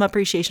some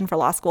appreciation for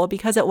law school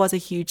because it was a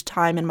huge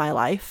time in my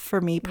life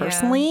for me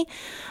personally.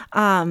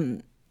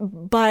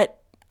 But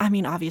I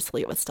mean,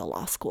 obviously it was still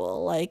law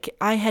school. Like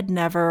I had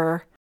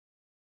never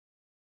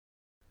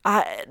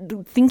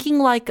thinking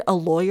like a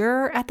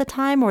lawyer at the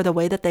time or the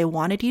way that they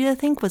wanted you to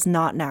think was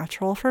not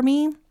natural for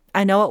me.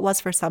 I know it was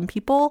for some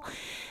people,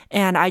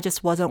 and I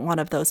just wasn't one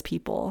of those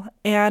people.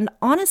 And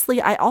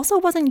honestly, I also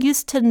wasn't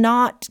used to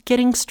not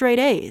getting straight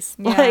A's.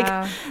 Yeah. Like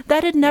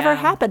that had never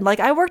happened. Like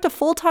I worked a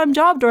full-time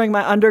job during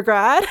my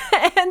undergrad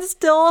and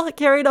still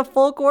carried a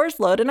full course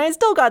load, and I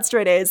still got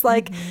straight A's.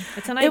 Like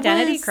it's an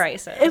identity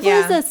crisis. It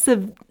was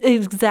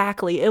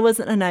exactly. It was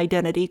an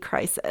identity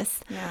crisis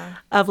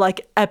of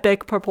like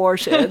epic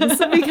proportions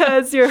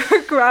because you're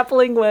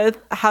grappling with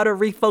how to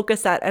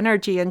refocus that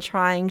energy and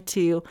trying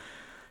to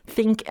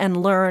think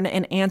and learn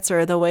and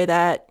answer the way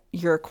that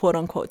you're quote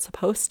unquote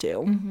supposed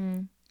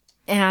to.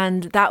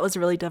 And that was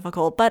really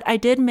difficult. But I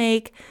did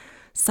make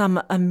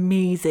some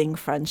amazing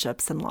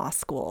friendships in law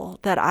school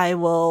that I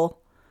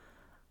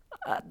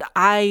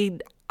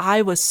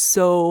was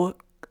so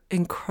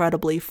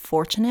incredibly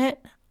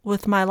fortunate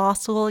with my law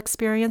school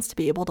experience to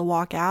be able to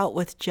walk out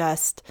with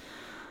just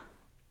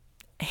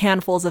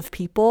handfuls of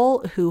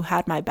people who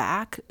had my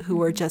back, who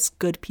were just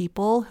good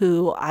people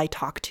who I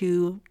talk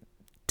to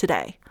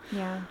today.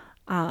 Yeah.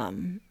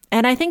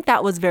 And I think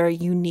that was very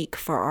unique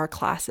for our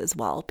class as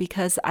well,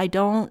 because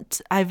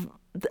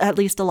at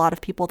least a lot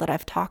of people that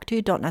I've talked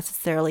to don't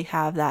necessarily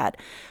have that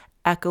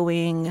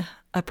echoing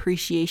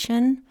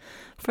appreciation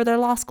for their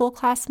law school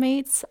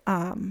classmates.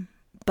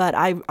 But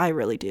I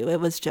really do. It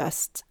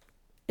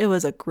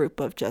was a group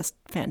of just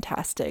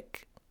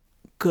fantastic,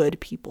 good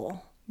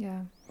people.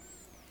 Yeah.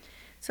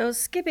 So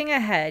skipping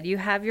ahead, you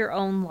have your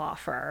own law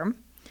firm.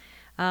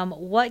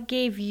 What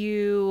gave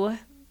you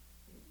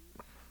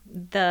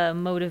the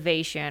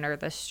motivation or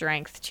the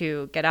strength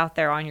to get out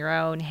there on your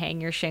own, hang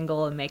your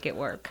shingle, and make it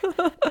work?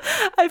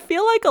 I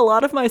feel like a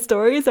lot of my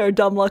stories are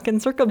dumb luck and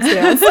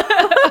circumstance.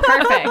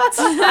 Perfect.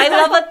 I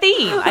love a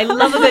theme. I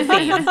love a good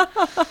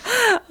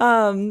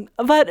theme.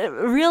 But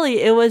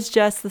really, it was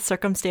just the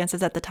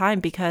circumstances at the time,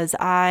 because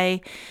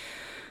I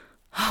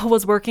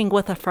was working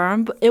with a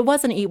firm. It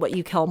was an eat what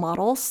you kill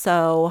model.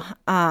 So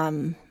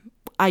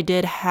I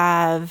did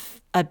have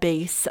a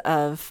base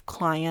of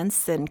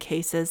clients and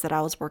cases that I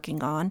was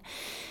working on.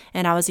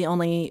 And I was the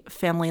only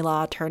family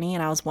law attorney,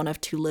 and I was one of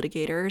 2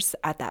 litigators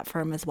at that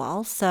firm as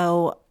well.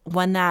 So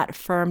when that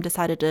firm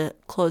decided to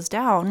close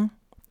down,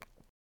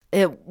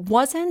 it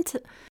wasn't,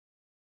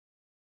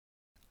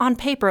 on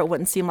paper, it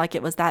wouldn't seem like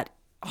it was that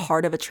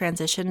hard of a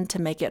transition to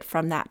make it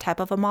from that type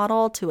of a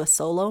model to a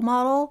solo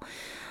model.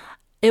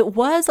 It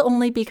was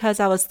only because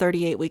I was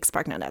 38 weeks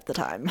pregnant at the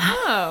time.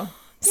 Oh,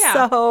 yeah.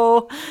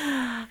 So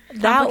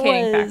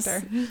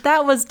Complicating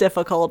that was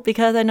difficult,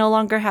 because I no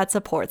longer had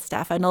support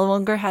staff. I no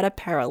longer had a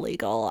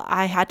paralegal.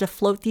 I had to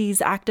float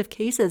these active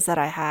cases that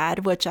I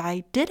had, which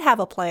I did have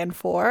a plan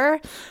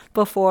for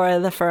before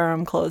the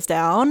firm closed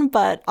down,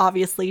 but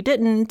obviously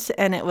didn't.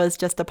 And it was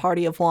just a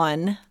party of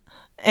one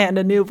and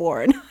a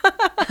newborn.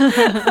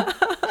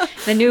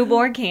 The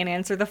newborn can't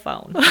answer the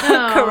phone.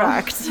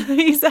 Correct.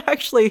 He's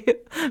actually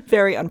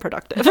very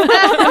unproductive.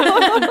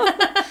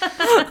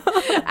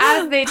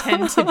 As they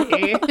tend to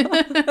be.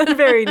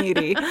 Very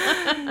needy.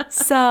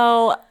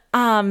 So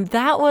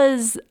that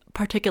was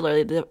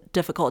particularly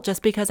difficult,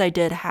 just because I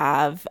did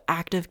have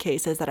active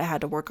cases that I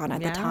had to work on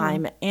at the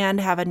time,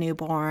 and have a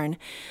newborn,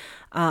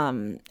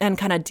 and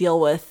kind of deal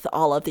with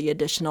all of the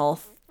additional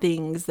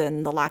things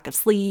and the lack of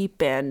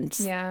sleep and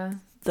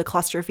the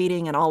cluster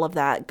feeding and all of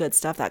that good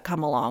stuff that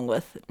come along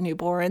with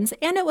newborns.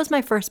 And it was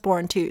my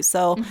firstborn too.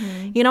 So,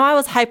 I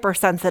was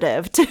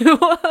hypersensitive to,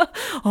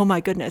 oh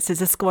my goodness, is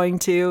this going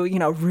to,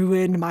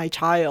 ruin my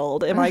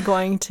child? Am I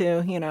going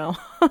to,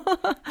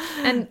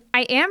 And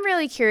I am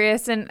really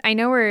curious, and I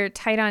know we're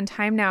tight on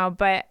time now,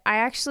 but I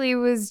actually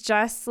was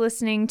just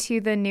listening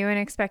to the New and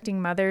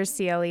Expecting Mothers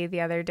CLE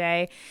the other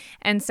day.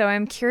 And so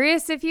I'm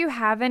curious if you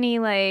have any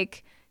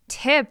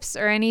tips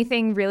or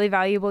anything really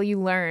valuable you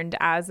learned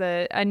as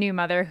a new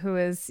mother who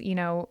is,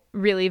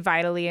 really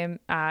vitally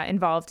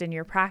involved in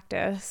your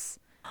practice.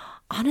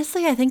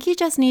 Honestly, I think you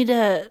just need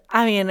to,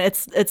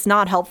 it's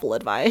not helpful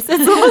advice.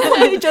 It's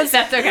mostly just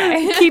That's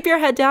okay. Keep your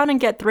head down and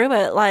get through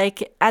it.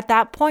 Like, at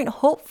that point,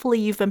 hopefully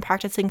you've been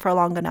practicing for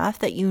long enough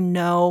that you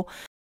know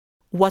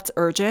what's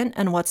urgent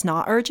and what's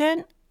not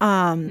urgent.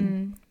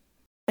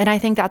 And I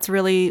think that's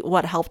really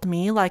what helped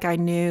me. Like, I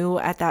knew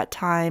at that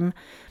time,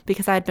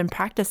 because I had been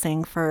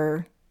practicing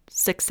for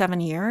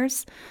 6-7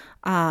 years,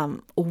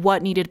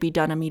 what needed to be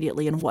done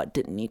immediately and what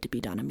didn't need to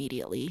be done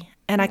immediately.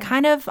 And I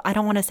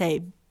don't want to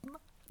say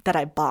that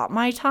I bought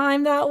my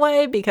time that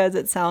way, because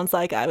it sounds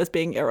like I was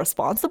being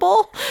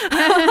irresponsible.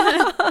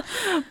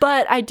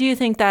 But I do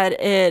think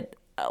that it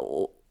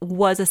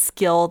was a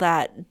skill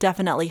that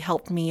definitely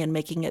helped me in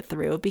making it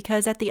through,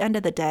 because at the end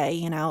of the day,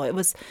 it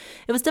was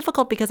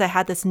difficult, because I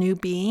had this new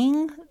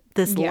being,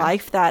 this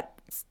life that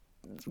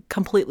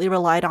completely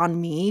relied on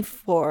me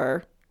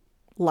for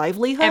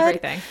livelihood,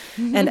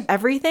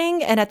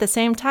 everything. And at the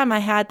same time, I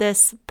had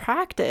this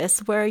practice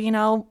where,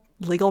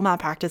 legal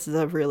malpractice is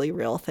a really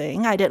real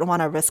thing. I didn't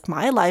want to risk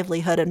my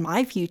livelihood and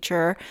my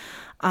future.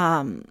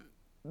 And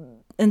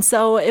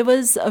so it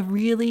was a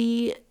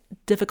really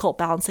difficult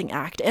balancing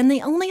act. And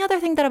the only other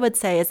thing that I would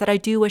say is that I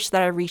do wish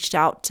that I reached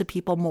out to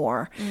people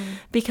more,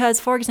 because,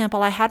 for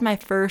example, I had my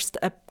first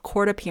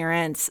court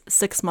appearance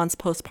 6 months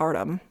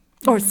postpartum,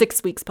 or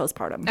 6 weeks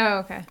postpartum. Oh,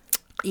 okay.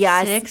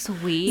 Yeah. 6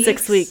 weeks?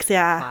 6 weeks,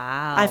 yeah.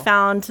 Wow. I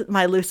found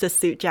my loosest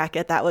suit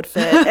jacket that would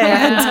fit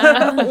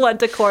and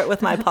went to court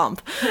with my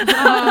pump.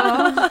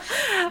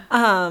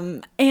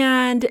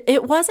 And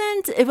it was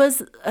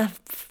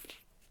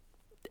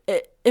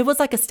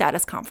like a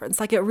status conference.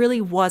 Like, it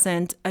really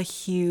wasn't a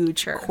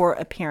huge court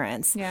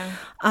appearance. Yeah.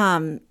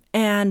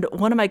 And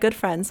one of my good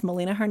friends,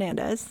 Melina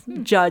Hernandez,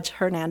 Judge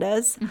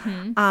Hernandez,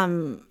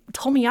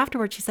 told me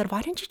afterwards, she said,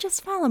 why didn't you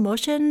just file a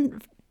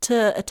motion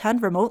to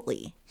attend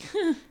remotely?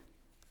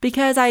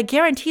 Because I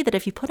guarantee that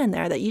if you put in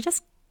there that you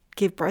just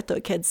gave birth to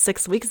a kid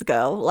 6 weeks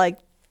ago. Like,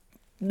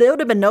 there would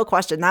have been no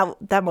question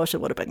that motion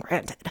would have been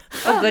granted.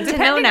 Oh, good to know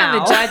Depending now.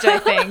 on the judge, I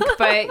think,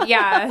 but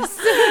yes.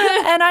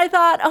 And I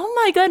thought, oh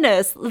my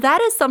goodness,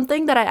 that is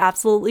something that I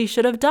absolutely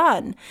should have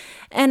done.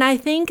 And I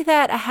think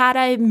that had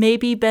I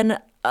maybe been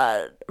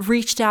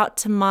reached out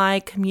to my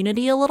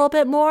community a little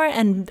bit more,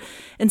 and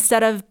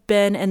instead of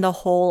been in the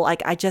whole,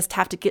 like, I just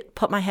have to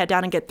put my head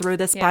down and get through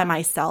this by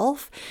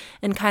myself,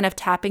 and kind of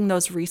tapping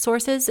those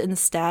resources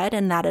instead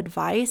and that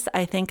advice,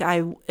 I think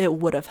it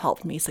would have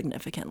helped me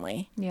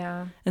significantly.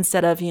 Yeah.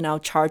 Instead of,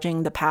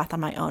 charging the path on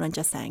my own and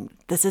just saying,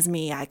 this is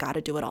me, I got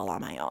to do it all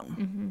on my own.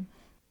 Mm-hmm.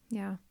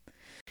 Yeah.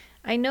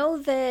 I know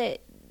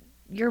that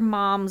your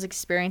mom's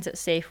experience at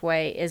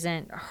Safeway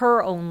isn't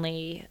her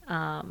only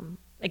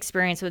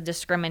experience with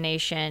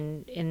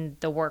discrimination in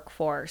the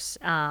workforce.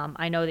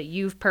 I know that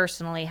you've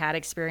personally had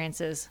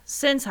experiences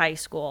since high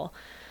school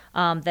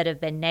that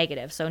have been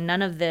negative. So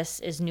none of this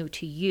is new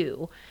to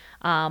you.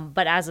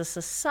 But as a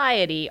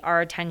society, our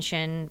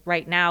attention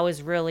right now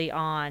is really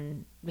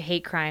on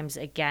hate crimes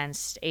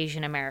against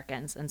Asian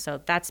Americans. And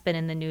so that's been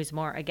in the news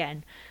more.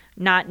 Again,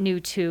 not new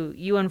to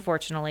you,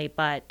 unfortunately,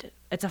 but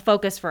it's a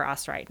focus for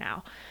us right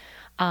now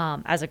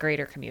as a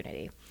greater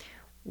community.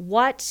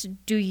 What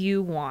do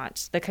you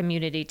want the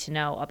community to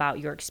know about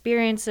your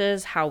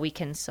experiences, how we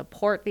can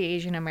support the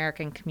Asian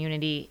American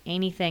community,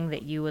 anything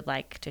that you would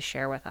like to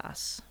share with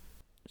us?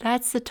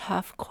 That's a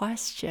tough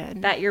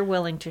question. That you're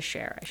willing to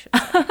share, I should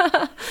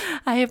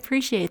say. I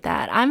appreciate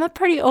that. I'm a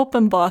pretty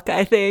open book,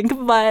 I think.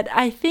 But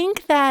I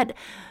think that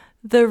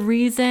the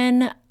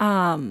reason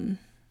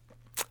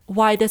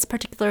why this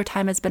particular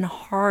time has been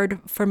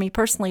hard for me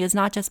personally is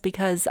not just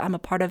because I'm a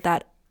part of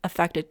that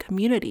affected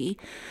community,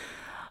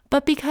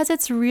 but because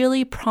it's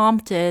really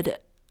prompted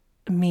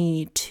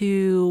me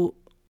to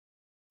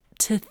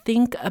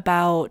think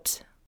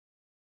about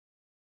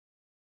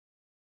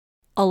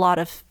a lot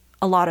of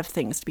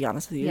things, to be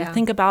honest with you. Yeah.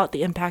 Think about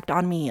the impact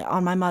on me,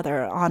 on my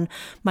mother, on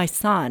my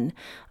son,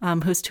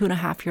 who's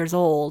 2.5 years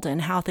old,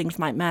 and how things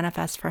might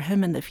manifest for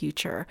him in the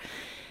future.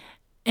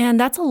 And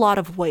that's a lot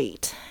of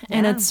weight. Yeah.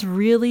 And it's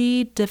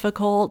really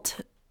difficult,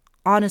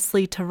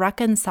 honestly, to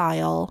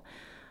reconcile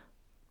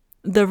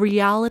the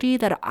reality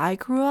that I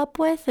grew up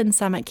with in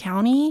Summit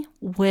County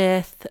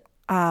with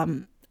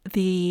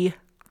the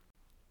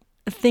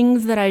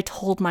things that I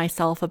told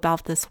myself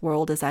about this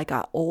world as I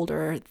got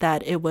older,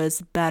 that it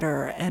was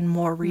better and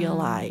more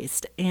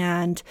realized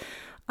and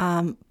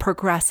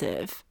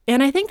progressive.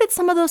 And I think that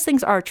some of those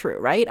things are true,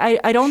 right?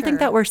 I don't think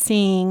that we're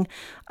seeing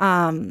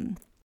a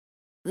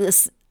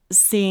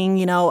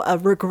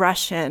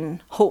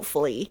regression,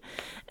 hopefully,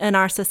 in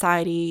our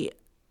society,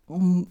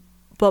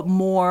 but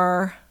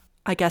more,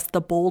 I guess, the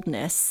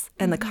boldness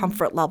and the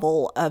comfort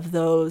level of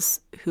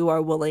those who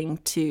are willing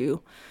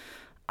to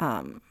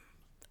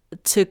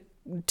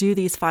do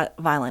these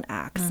violent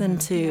acts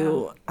and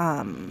to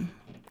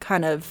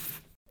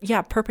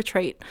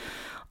perpetrate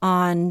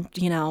on,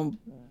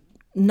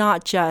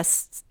 not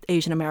just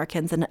Asian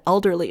Americans and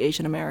elderly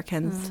Asian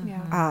Americans,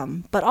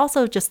 but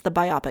also just the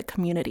BIPOC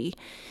community.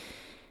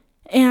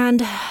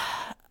 And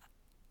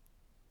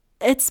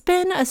it's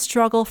been a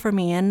struggle for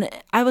me. And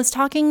I was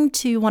talking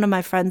to one of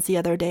my friends the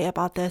other day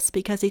about this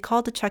because he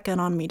called to check in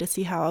on me to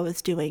see how I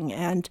was doing.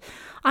 And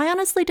I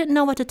honestly didn't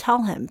know what to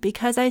tell him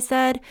because I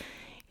said,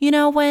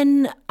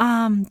 when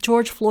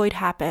George Floyd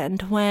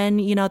happened, when,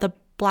 the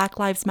Black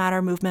Lives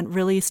Matter movement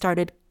really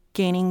started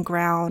gaining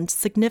ground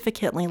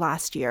significantly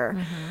last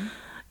year,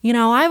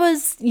 I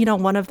was,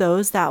 one of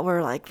those that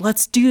were like,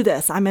 let's do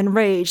this. I'm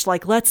enraged.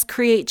 Like, let's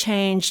create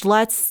change.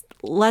 Let's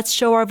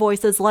show our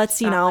voices. Let's,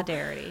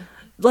 Solidarity.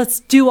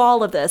 Let's do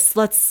all of this.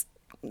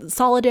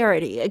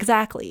 Solidarity.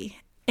 Exactly.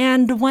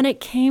 And when it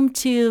came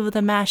to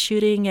the mass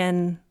shooting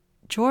in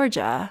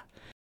Georgia,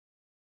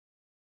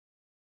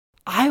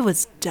 I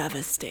was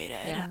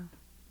devastated. Yeah.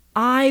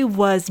 I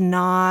was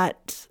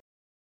not,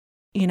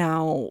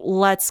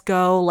 let's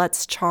go,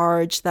 let's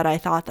charge that I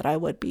thought that I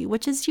would be,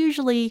 which is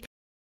usually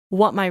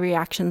what my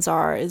reactions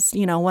are is,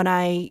 when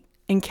I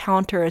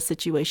encounter a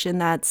situation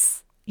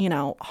that's,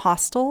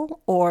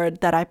 hostile or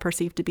that I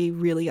perceive to be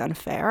really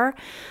unfair,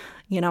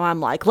 I'm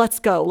like, let's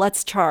go,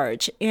 let's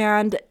charge.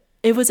 And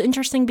it was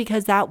interesting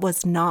because that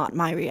was not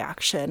my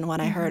reaction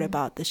when I heard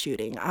about the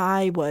shooting.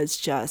 I was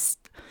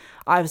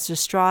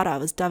distraught. I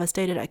was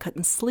devastated. I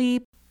couldn't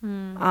sleep.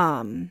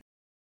 And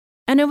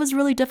it was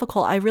really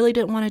difficult. I really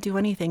didn't want to do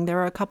anything. There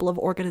were a couple of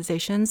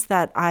organizations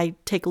that I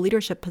take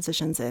leadership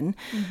positions in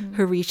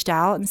who reached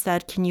out and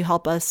said, can you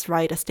help us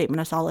write a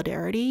statement of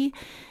solidarity?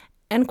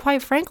 And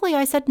quite frankly,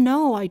 I said,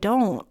 no, I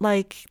don't.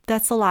 Like,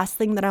 that's the last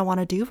thing that I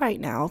want to do right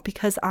now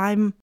because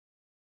I'm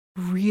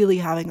really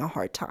having a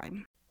hard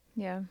time.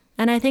 Yeah.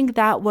 And I think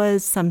that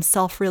was some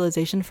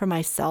self-realization for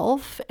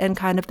myself and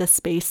kind of the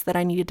space that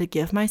I needed to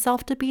give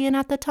myself to be in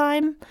at the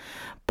time.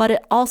 But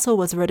it also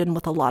was ridden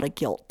with a lot of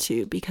guilt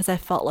too, because I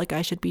felt like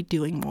I should be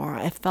doing more.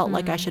 I felt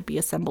like I should be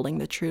assembling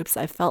the troops.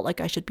 I felt like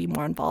I should be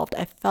more involved.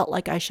 I felt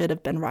like I should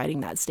have been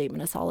writing that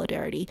statement of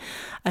solidarity.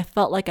 I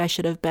felt like I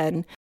should have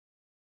been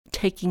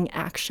taking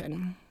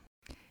action.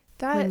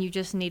 when you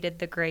just needed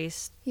the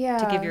grace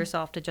to give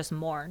yourself to just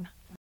mourn.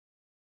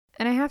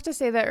 And I have to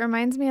say that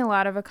reminds me a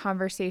lot of a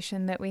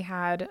conversation that we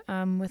had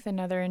with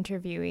another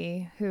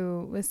interviewee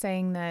who was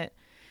saying that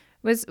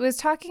was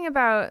talking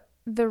about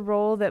the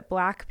role that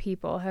Black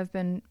people had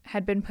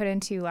been put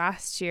into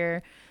last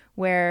year,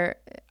 where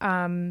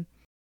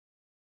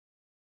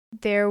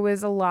there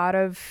was a lot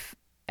of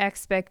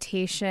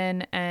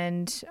expectation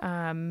and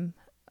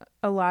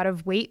a lot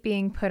of weight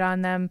being put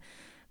on them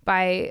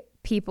by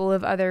people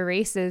of other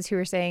races who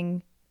were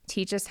saying,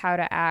 teach us how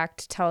to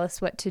act, tell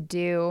us what to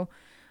do,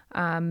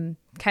 kind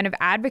of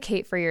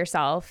advocate for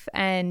yourself.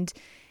 And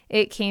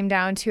it came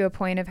down to a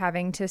point of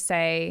having to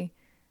say,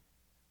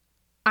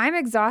 I'm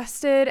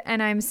exhausted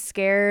and I'm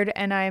scared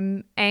and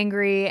I'm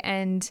angry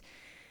and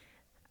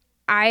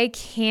I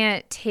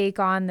can't take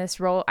on this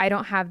role. I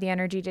don't have the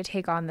energy to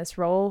take on this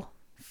role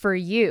for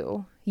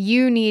you.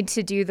 You need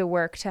to do the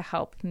work to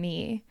help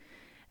me.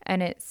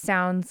 And it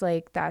sounds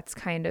like that's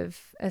kind of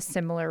a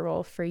similar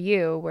role for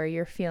you, where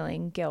you're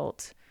feeling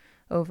guilt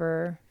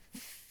over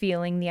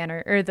feeling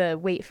the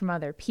weight from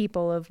other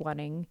people of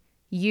wanting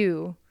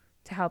you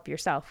to help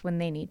yourself when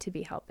they need to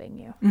be helping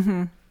you.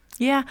 Mm-hmm.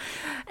 Yeah.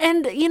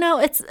 And,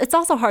 it's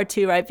also hard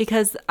too, right?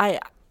 Because I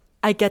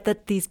get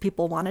that these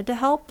people wanted to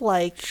help,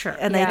 sure.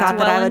 And they thought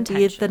that I would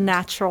be the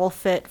natural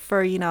fit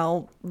for,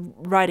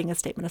 writing a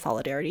statement of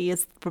solidarity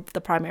is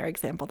the primary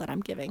example that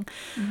I'm giving.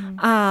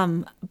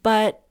 Mm-hmm.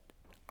 But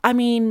I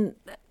mean,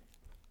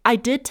 I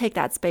did take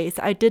that space.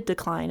 I did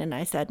decline and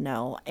I said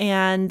no,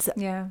 and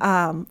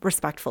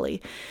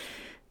respectfully.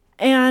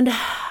 And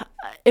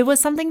it was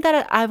something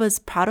that I was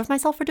proud of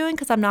myself for doing,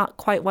 because I'm not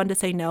quite one to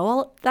say no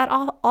all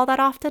that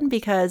often,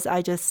 because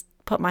I just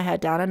put my head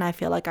down and I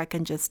feel like I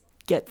can just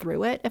get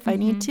through it if I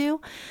need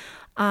to.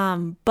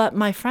 But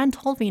my friend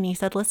told me, and he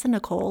said, listen,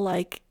 Nicoal,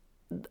 like,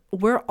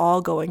 we're all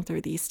going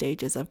through these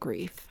stages of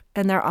grief,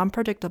 and they're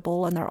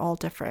unpredictable and they're all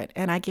different.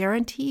 And I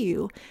guarantee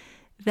you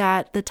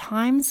that the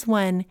times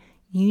when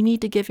you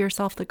need to give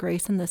yourself the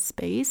grace and the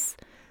space,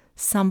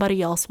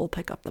 somebody else will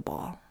pick up the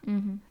ball.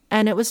 Mm-hmm.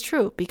 And it was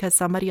true, because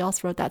somebody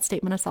else wrote that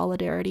statement of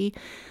solidarity,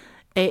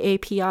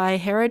 AAPI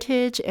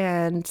Heritage,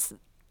 and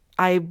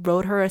I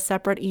wrote her a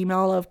separate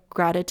email of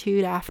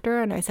gratitude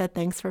after, and I said,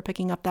 thanks for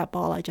picking up that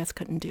ball. I just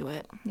couldn't do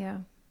it. Yeah.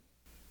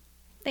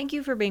 Thank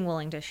you for being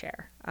willing to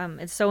share.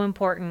 It's so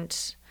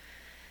important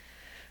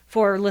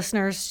for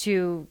listeners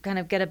to kind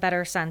of get a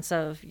better sense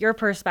of your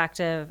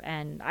perspective,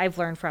 and I've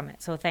learned from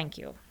it. So thank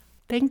you.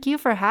 Thank you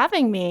for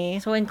having me.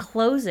 So in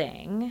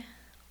closing,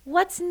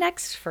 what's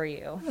next for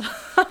you?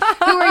 Who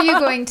are you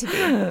going to be?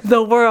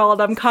 The world.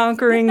 I'm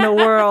conquering the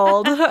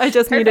world. I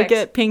just need to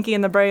get Pinky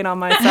and the Brain on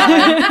my side.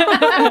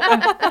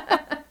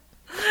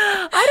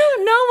 I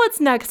don't know what's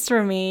next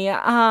for me.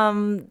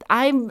 I'm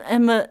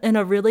in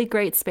a really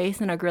great space,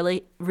 in a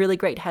really, really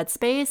great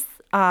headspace.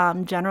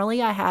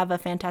 Generally, I have a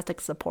fantastic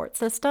support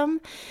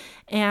system.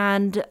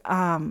 And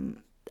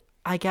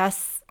I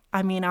guess,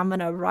 I'm going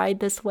to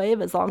ride this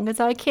wave as long as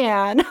I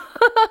can.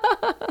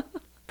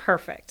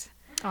 Perfect.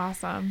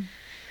 Awesome.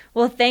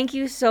 Well, thank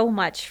you so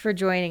much for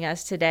joining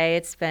us today.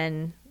 It's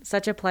been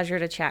such a pleasure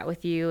to chat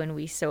with you, and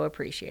we so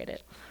appreciate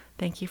it.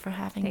 Thank you for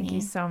having me. Thank you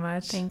so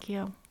much. Thank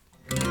you.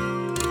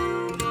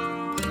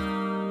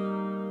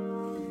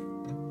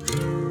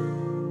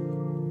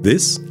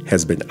 This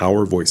has been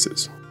Our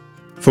Voices.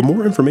 For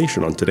more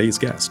information on today's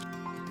guest,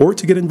 or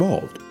to get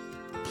involved,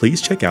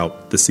 please check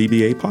out the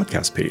CBA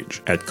podcast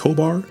page at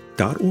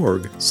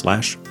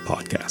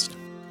cobar.org/podcast.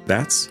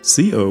 That's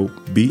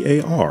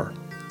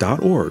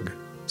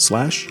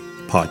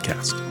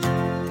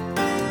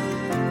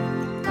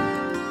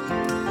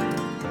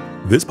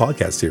cobar.org/podcast. This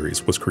podcast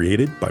series was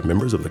created by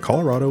members of the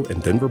Colorado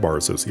and Denver Bar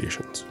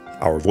Associations.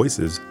 Our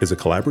Voices is a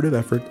collaborative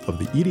effort of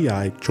the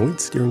EDI Joint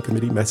Steering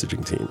Committee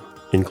messaging team,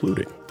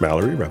 including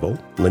Mallory Revel,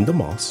 Linda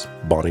Moss,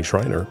 Bonnie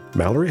Schreiner,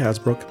 Mallory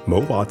Hasbrook,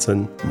 Mo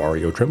Watson,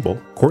 Mario Trimble,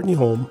 Courtney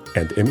Holm,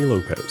 and Emmy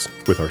Lopez,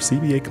 with our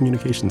CBA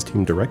Communications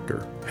Team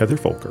Director, Heather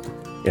Folker,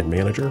 and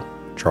Manager,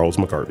 Charles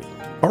McGarvey.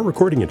 Our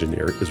recording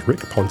engineer is Rick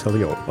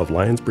Ponteleone of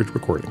Lionsbridge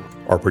Recording.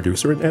 Our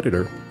producer and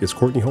editor is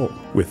Courtney Holm,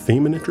 with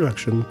theme and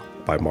introduction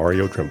by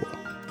Mario Trimble.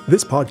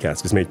 This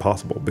podcast is made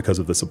possible because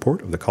of the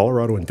support of the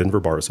Colorado and Denver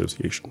Bar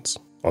Associations.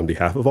 On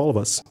behalf of all of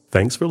us,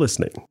 thanks for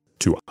listening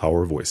to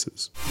Our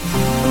Voices.